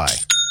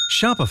Shopify?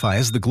 Shopify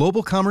is the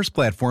global commerce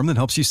platform that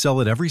helps you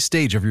sell at every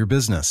stage of your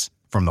business.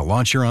 From the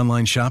launch your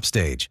online shop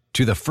stage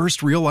to the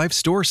first real-life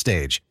store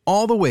stage,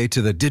 all the way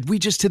to the did we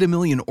just hit a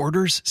million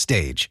orders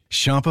stage.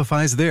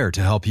 Shopify's there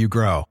to help you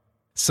grow.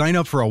 Sign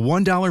up for a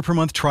 $1 per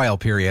month trial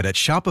period at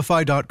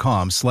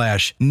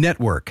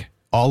shopify.com/network,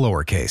 all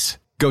lowercase.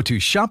 Go to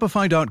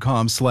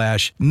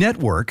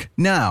shopify.com/network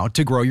now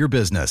to grow your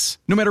business,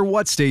 no matter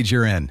what stage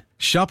you're in.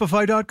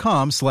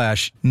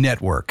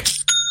 Shopify.com/network.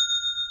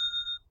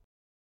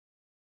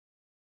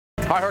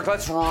 All right, Herc,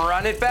 let's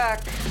run it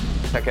back.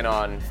 Checking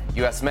on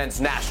U.S. men's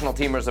national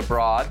teamers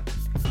abroad.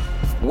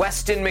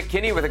 Weston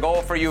McKennie with a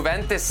goal for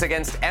Juventus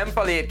against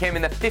Empoli. It came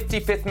in the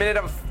 55th minute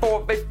of a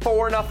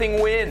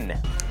 4-0 win.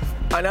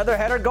 Another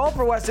header goal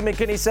for Weston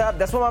McKennie, sub.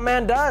 That's what my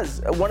man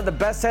does. One of the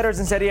best headers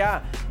in Serie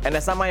A. And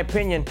that's not my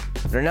opinion.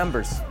 They're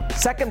numbers.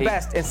 Second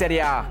best in Serie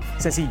A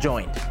since he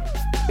joined.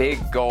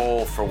 Big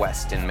goal for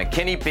Weston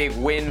McKennie. Big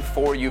win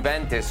for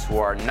Juventus, who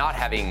are not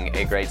having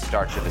a great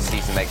start to the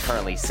season. They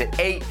currently sit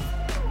 8th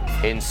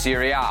in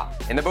Serie A.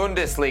 In the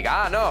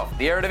Bundesliga,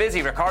 the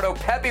Eredivisie. Ricardo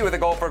Pepi with a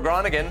goal for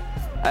Groningen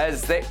It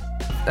is the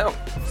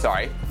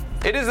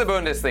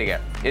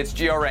Bundesliga. It's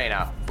Gio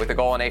Reyna with a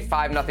goal and a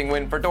 5-0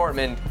 win for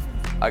Dortmund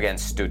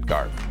against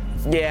Stuttgart.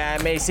 Yeah,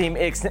 it may seem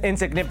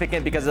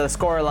insignificant because of the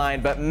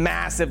scoreline, but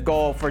massive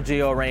goal for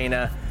Gio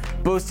Reyna.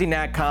 Boosting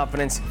that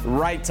confidence,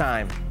 right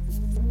time.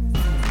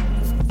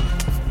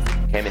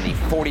 Came in the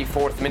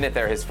 44th minute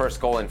there, his first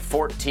goal in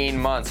 14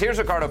 months. Here's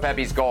Ricardo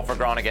Pepi's goal for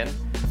Groningen,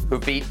 who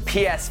beat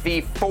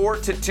PSV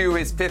 4-2,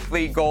 his 5th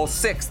league goal,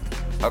 6th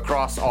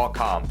across all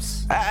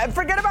comps.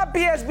 Forget about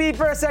PSV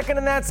for a second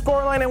in that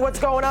scoreline and what's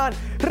going on.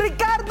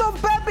 Ricardo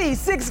Pepi,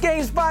 6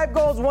 games, 5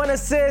 goals, 1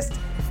 assist.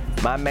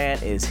 My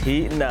man is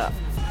heating up.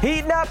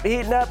 Heating up. All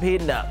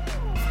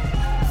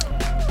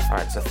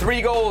right, so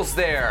 3 goals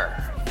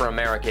there for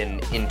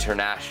American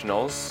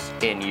internationals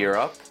in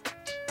Europe.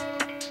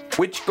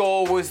 Which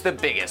goal was the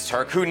biggest,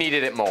 Herc? Who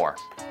needed it more?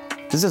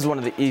 This is one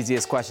of the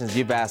easiest questions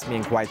you've asked me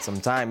in quite some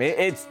time.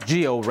 It's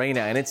Gio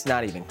Reyna, and it's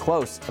not even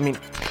close.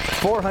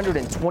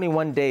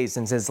 421 days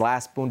since his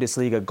last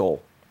Bundesliga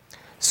goal.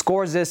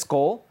 Scores this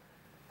goal,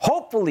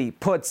 hopefully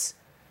puts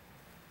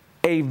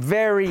a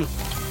very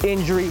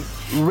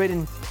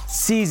injury-ridden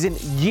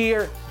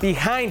year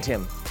behind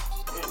him.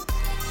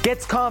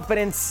 Gets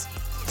confidence,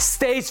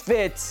 stays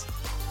fit,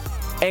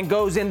 and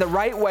goes in the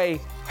right way,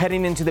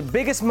 heading into the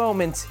biggest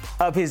moment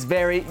of his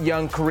very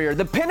young career.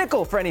 The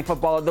pinnacle for any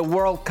footballer, the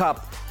World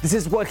Cup. This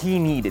is what he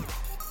needed.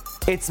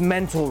 It's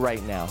mental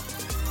right now.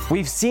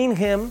 We've seen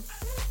him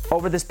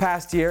over this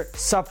past year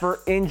suffer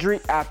injury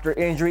after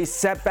injury,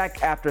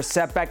 setback after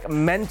setback.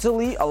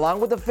 Mentally,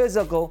 along with the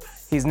physical,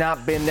 he's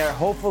not been there.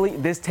 Hopefully,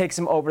 this takes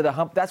him over the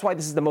hump. That's why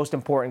this is the most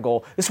important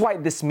goal. This is why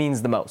this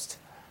means the most.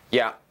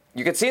 Yeah.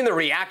 You could see in the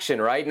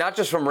reaction, right? Not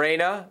just from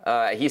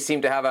Reyna. He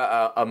seemed to have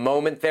a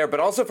moment there, but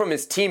also from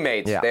his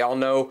teammates. Yeah. They all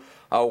know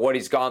what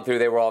he's gone through.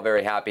 They were all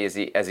very happy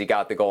as he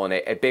got the goal in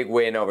a big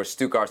win over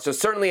Stuttgart. So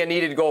certainly a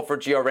needed goal for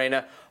Gio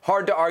Reyna.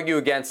 Hard to argue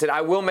against it. I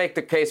will make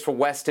the case for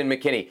Weston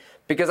McKennie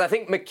because I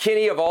think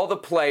McKennie, of all the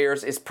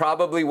players, is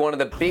probably one of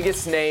the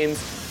biggest names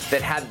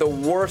that had the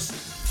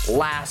worst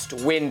last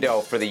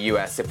window for the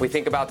U.S. If we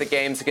think about the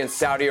games against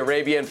Saudi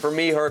Arabia, and for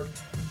me, Herc,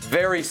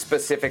 very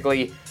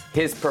specifically,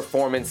 his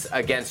performance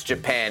against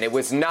Japan. It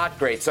was not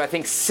great. So I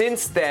think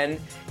since then,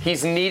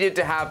 he's needed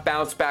to have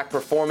bounce-back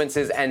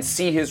performances and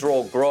see his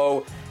role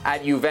grow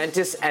at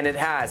Juventus, and it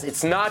has.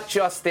 It's not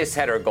just this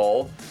header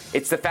goal.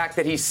 It's the fact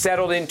that he's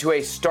settled into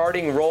a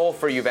starting role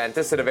for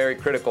Juventus at a very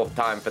critical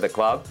time for the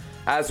club.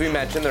 As we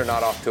mentioned, they're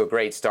not off to a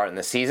great start in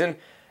the season.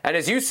 And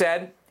as you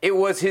said, it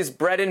was his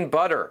bread and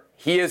butter.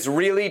 He is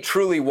really,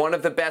 truly one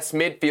of the best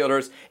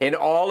midfielders in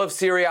all of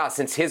Serie A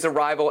since his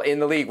arrival in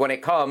the league when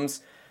it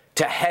comes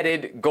to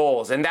headed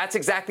goals. And that's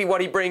exactly what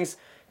he brings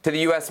to the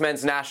U.S.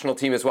 men's national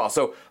team as well.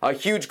 So a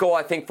huge goal,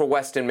 I think, for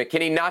Weston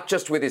McKennie, not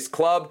just with his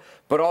club,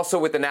 but also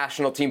with the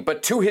national team.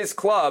 But to his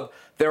club,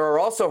 there are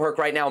also, Herc,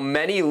 right now,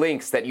 many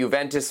links that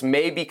Juventus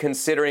may be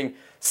considering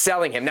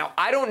selling him. Now,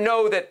 I don't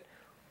know that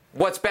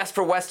what's best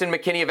for Weston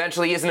McKennie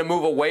eventually isn't a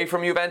move away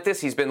from Juventus.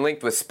 He's been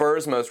linked with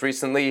Spurs most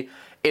recently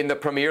in the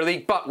Premier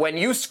League. But when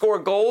you score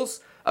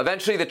goals,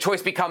 eventually the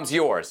choice becomes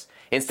yours.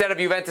 Instead of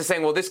Juventus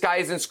saying, well, this guy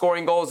isn't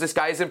scoring goals, this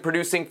guy isn't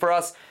producing for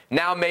us,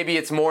 now maybe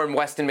it's more in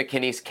Weston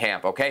McKennie's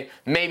camp, okay?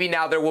 Maybe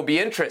now there will be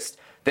interest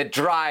that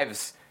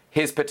drives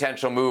his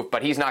potential move,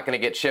 but he's not going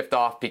to get shipped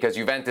off because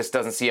Juventus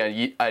doesn't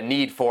see a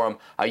need for him,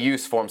 a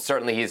use for him.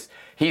 Certainly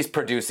he's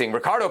producing.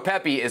 Ricardo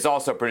Pepi is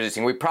also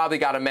producing. We probably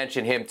got to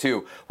mention him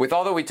too. With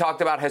all that we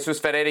talked about Jesus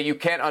Ferreira, you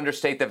can't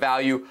understate the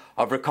value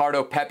of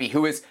Ricardo Pepi,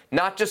 who is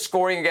not just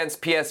scoring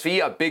against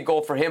PSV, a big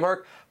goal for him,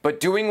 Herc, but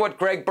doing what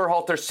Greg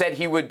Berhalter said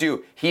he would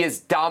do. He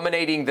is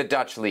dominating the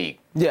Dutch league.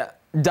 Yeah,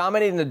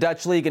 dominating the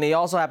Dutch league, and he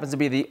also happens to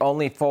be the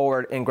only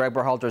forward in Greg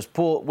Berhalter's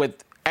pool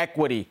with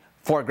equity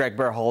for Greg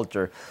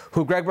Berhalter,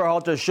 who Greg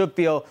Berhalter should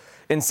feel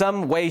in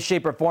some way,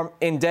 shape, or form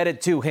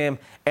indebted to him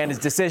and his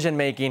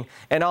decision-making.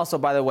 And also,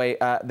 by the way,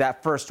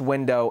 that first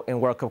window in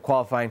World Cup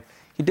qualifying,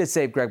 he did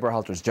save Greg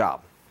Berhalter's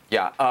job.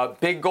 Yeah,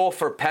 big goal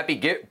for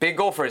Pepi, big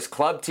goal for his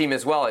club team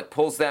as well. It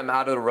pulls them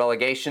out of the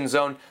relegation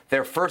zone.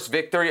 Their first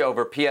victory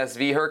over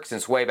PSV, Herc,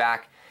 since way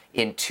back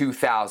in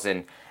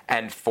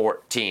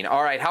 2014.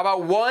 All right, how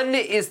about 1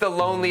 is the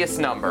loneliest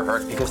number,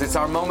 Herc, because it's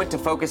our moment to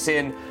focus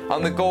in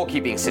on the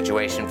goalkeeping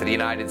situation for the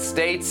United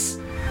States,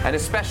 and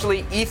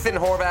especially Ethan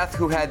Horvath,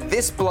 who had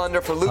this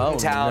blunder for Luton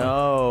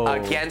Town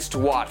against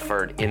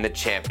Watford in the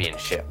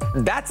championship.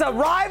 That's a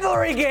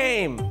rivalry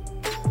game!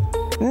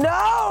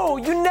 No,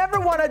 you never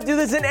want to do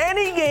this in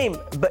any game,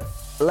 but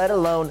let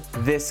alone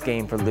this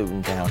game for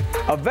Luton Town.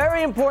 A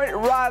very important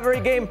rivalry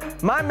game.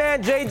 My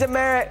man Jay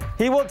Demerit,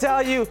 he will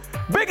tell you,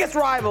 biggest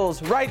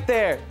rivals right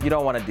there. You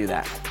don't want to do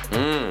that.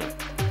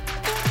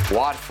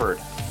 Watford,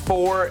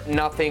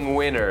 4-0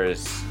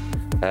 winners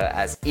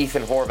as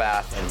Ethan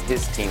Horvath and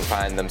his team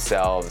find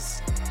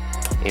themselves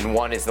in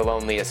 1 is the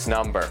loneliest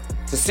number.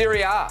 To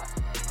Serie A,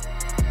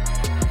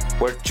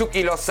 where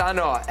Chucky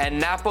Lozano and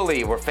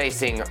Napoli were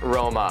facing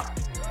Roma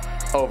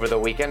over the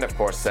weekend. Of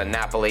course,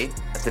 Napoli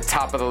at the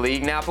top of the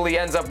league. Napoli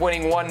ends up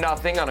winning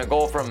 1-0 on a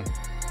goal from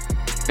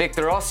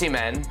Victor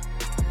Osimhen.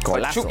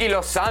 But Chucky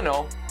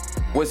Lozano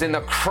was in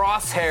the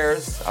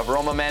crosshairs of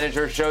Roma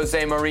manager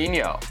Jose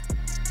Mourinho.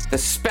 The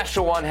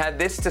special one had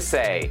this to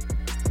say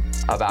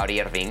about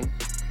Irving.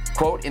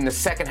 Quote, in the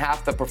second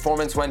half, the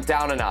performance went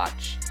down a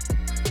notch.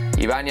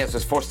 Ibanez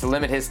was forced to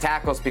limit his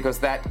tackles because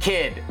that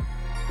kid,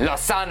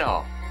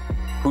 Lozano,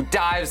 who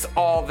dives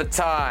all the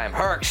time.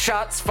 Herc,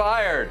 shots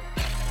fired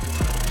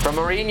from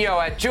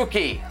Mourinho at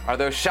Chucky. Are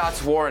those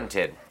shots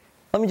warranted?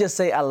 Let me just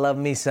say I love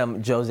me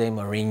some Jose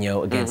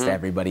Mourinho against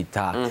everybody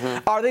talk.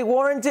 Are they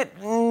warranted?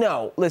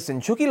 No.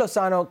 Listen, Chucky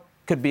Lozano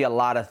could be a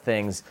lot of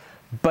things,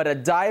 but a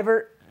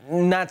diver,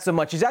 not so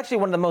much. He's actually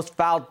one of the most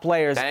fouled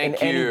players in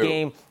any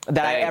game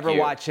that I ever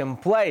watch him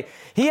play.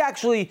 He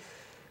actually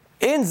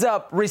ends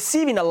up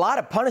receiving a lot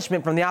of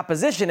punishment from the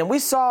opposition. And we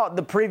saw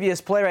the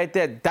previous play right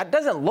there. That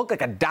doesn't look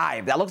like a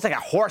dive. That looks like a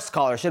horse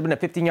collar. Should have been a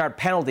 15-yard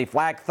penalty,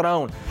 flag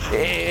thrown,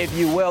 if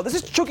you will. This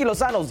is Chucky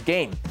Lozano's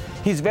game.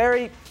 He's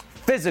very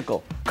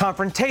physical,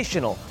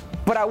 confrontational,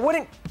 but I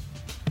wouldn't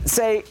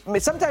say,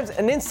 sometimes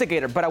an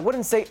instigator, but I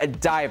wouldn't say a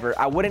diver.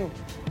 I wouldn't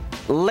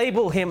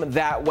label him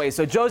that way.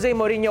 So Jose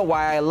Mourinho,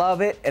 why I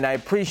love it and I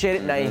appreciate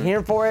it and I'm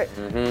here for it,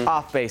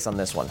 off base on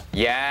this one.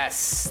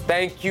 Yes,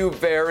 thank you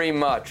very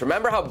much.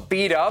 Remember how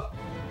beat up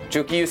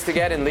Chucky used to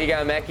get in Liga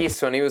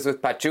MX when he was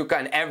with Pachuca,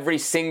 and every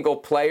single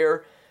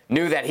player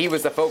knew that he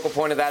was the focal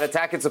point of that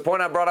attack. It's the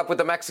point I brought up with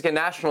the Mexican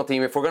national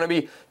team. If we're going to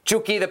be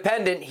Chucky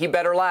dependent, he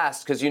better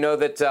last, because you know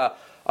that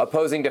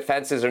opposing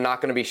defenses are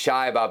not going to be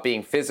shy about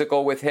being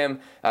physical with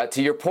him.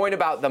 To your point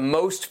about the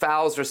most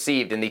fouls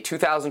received in the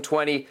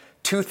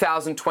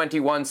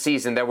 2020-2021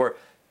 season, there were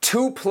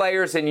 2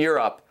 players in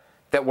Europe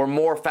that were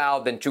more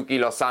fouled than Chucky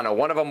Lozano.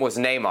 One of them was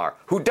Neymar,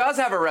 who does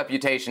have a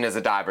reputation as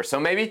a diver. So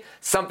maybe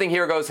something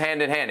here goes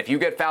hand in hand. If you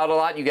get fouled a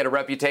lot, you get a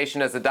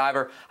reputation as a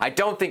diver. I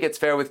don't think it's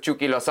fair with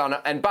Chucky Lozano.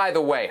 And by the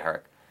way,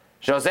 Herc,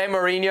 Jose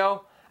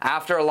Mourinho,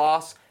 after a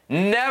loss,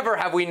 never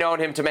have we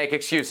known him to make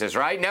excuses,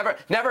 right? Never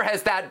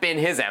has that been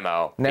his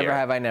MO. Never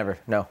have I never.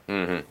 No.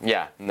 Mm-hmm.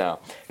 Yeah, no.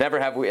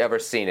 Never have we ever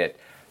seen it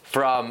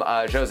from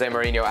Jose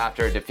Mourinho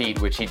after a defeat,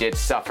 which he did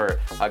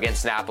suffer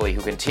against Napoli,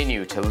 who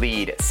continue to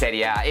lead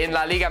Serie A. In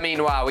La Liga,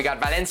 meanwhile, we got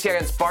Valencia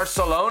against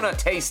Barcelona.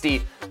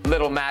 Tasty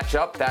little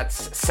matchup.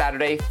 That's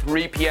Saturday,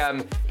 3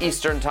 p.m.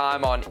 Eastern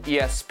Time on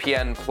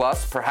ESPN+.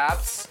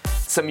 Perhaps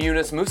some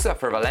Yunus Musa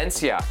for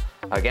Valencia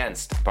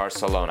against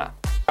Barcelona.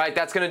 All right,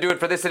 that's going to do it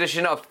for this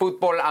edition of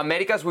Futbol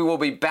Americas. We will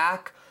be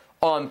back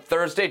on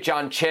Thursday.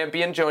 John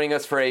Champion joining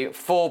us for a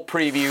full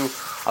preview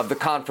of the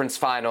conference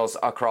finals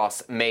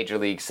across Major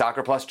League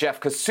Soccer. Plus, Jeff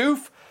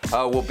Kassouf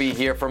will be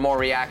here for more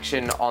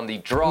reaction on the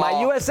draw. My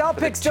USL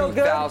pick's still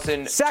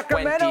good.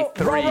 Sacramento,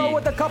 Roro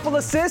with a couple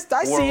assists.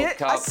 I see it.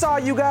 I saw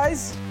you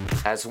guys.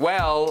 As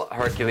well,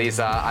 Hercules,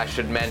 I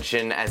should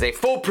mention, as a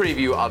full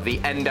preview of the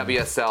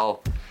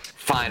NWSL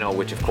final,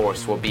 which of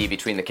course will be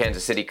between the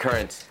Kansas City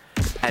Current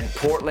and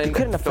Portland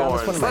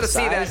Thorns. Let us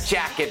see that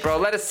jacket, bro.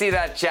 Let us see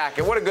that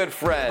jacket. What a good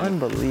friend.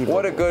 Unbelievable.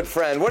 What a good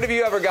friend. What have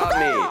you ever got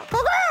me?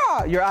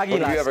 Your Aguilas.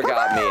 What have you ever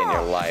got me in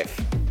your life?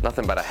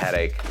 Nothing but a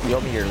headache. You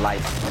owe me your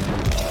life.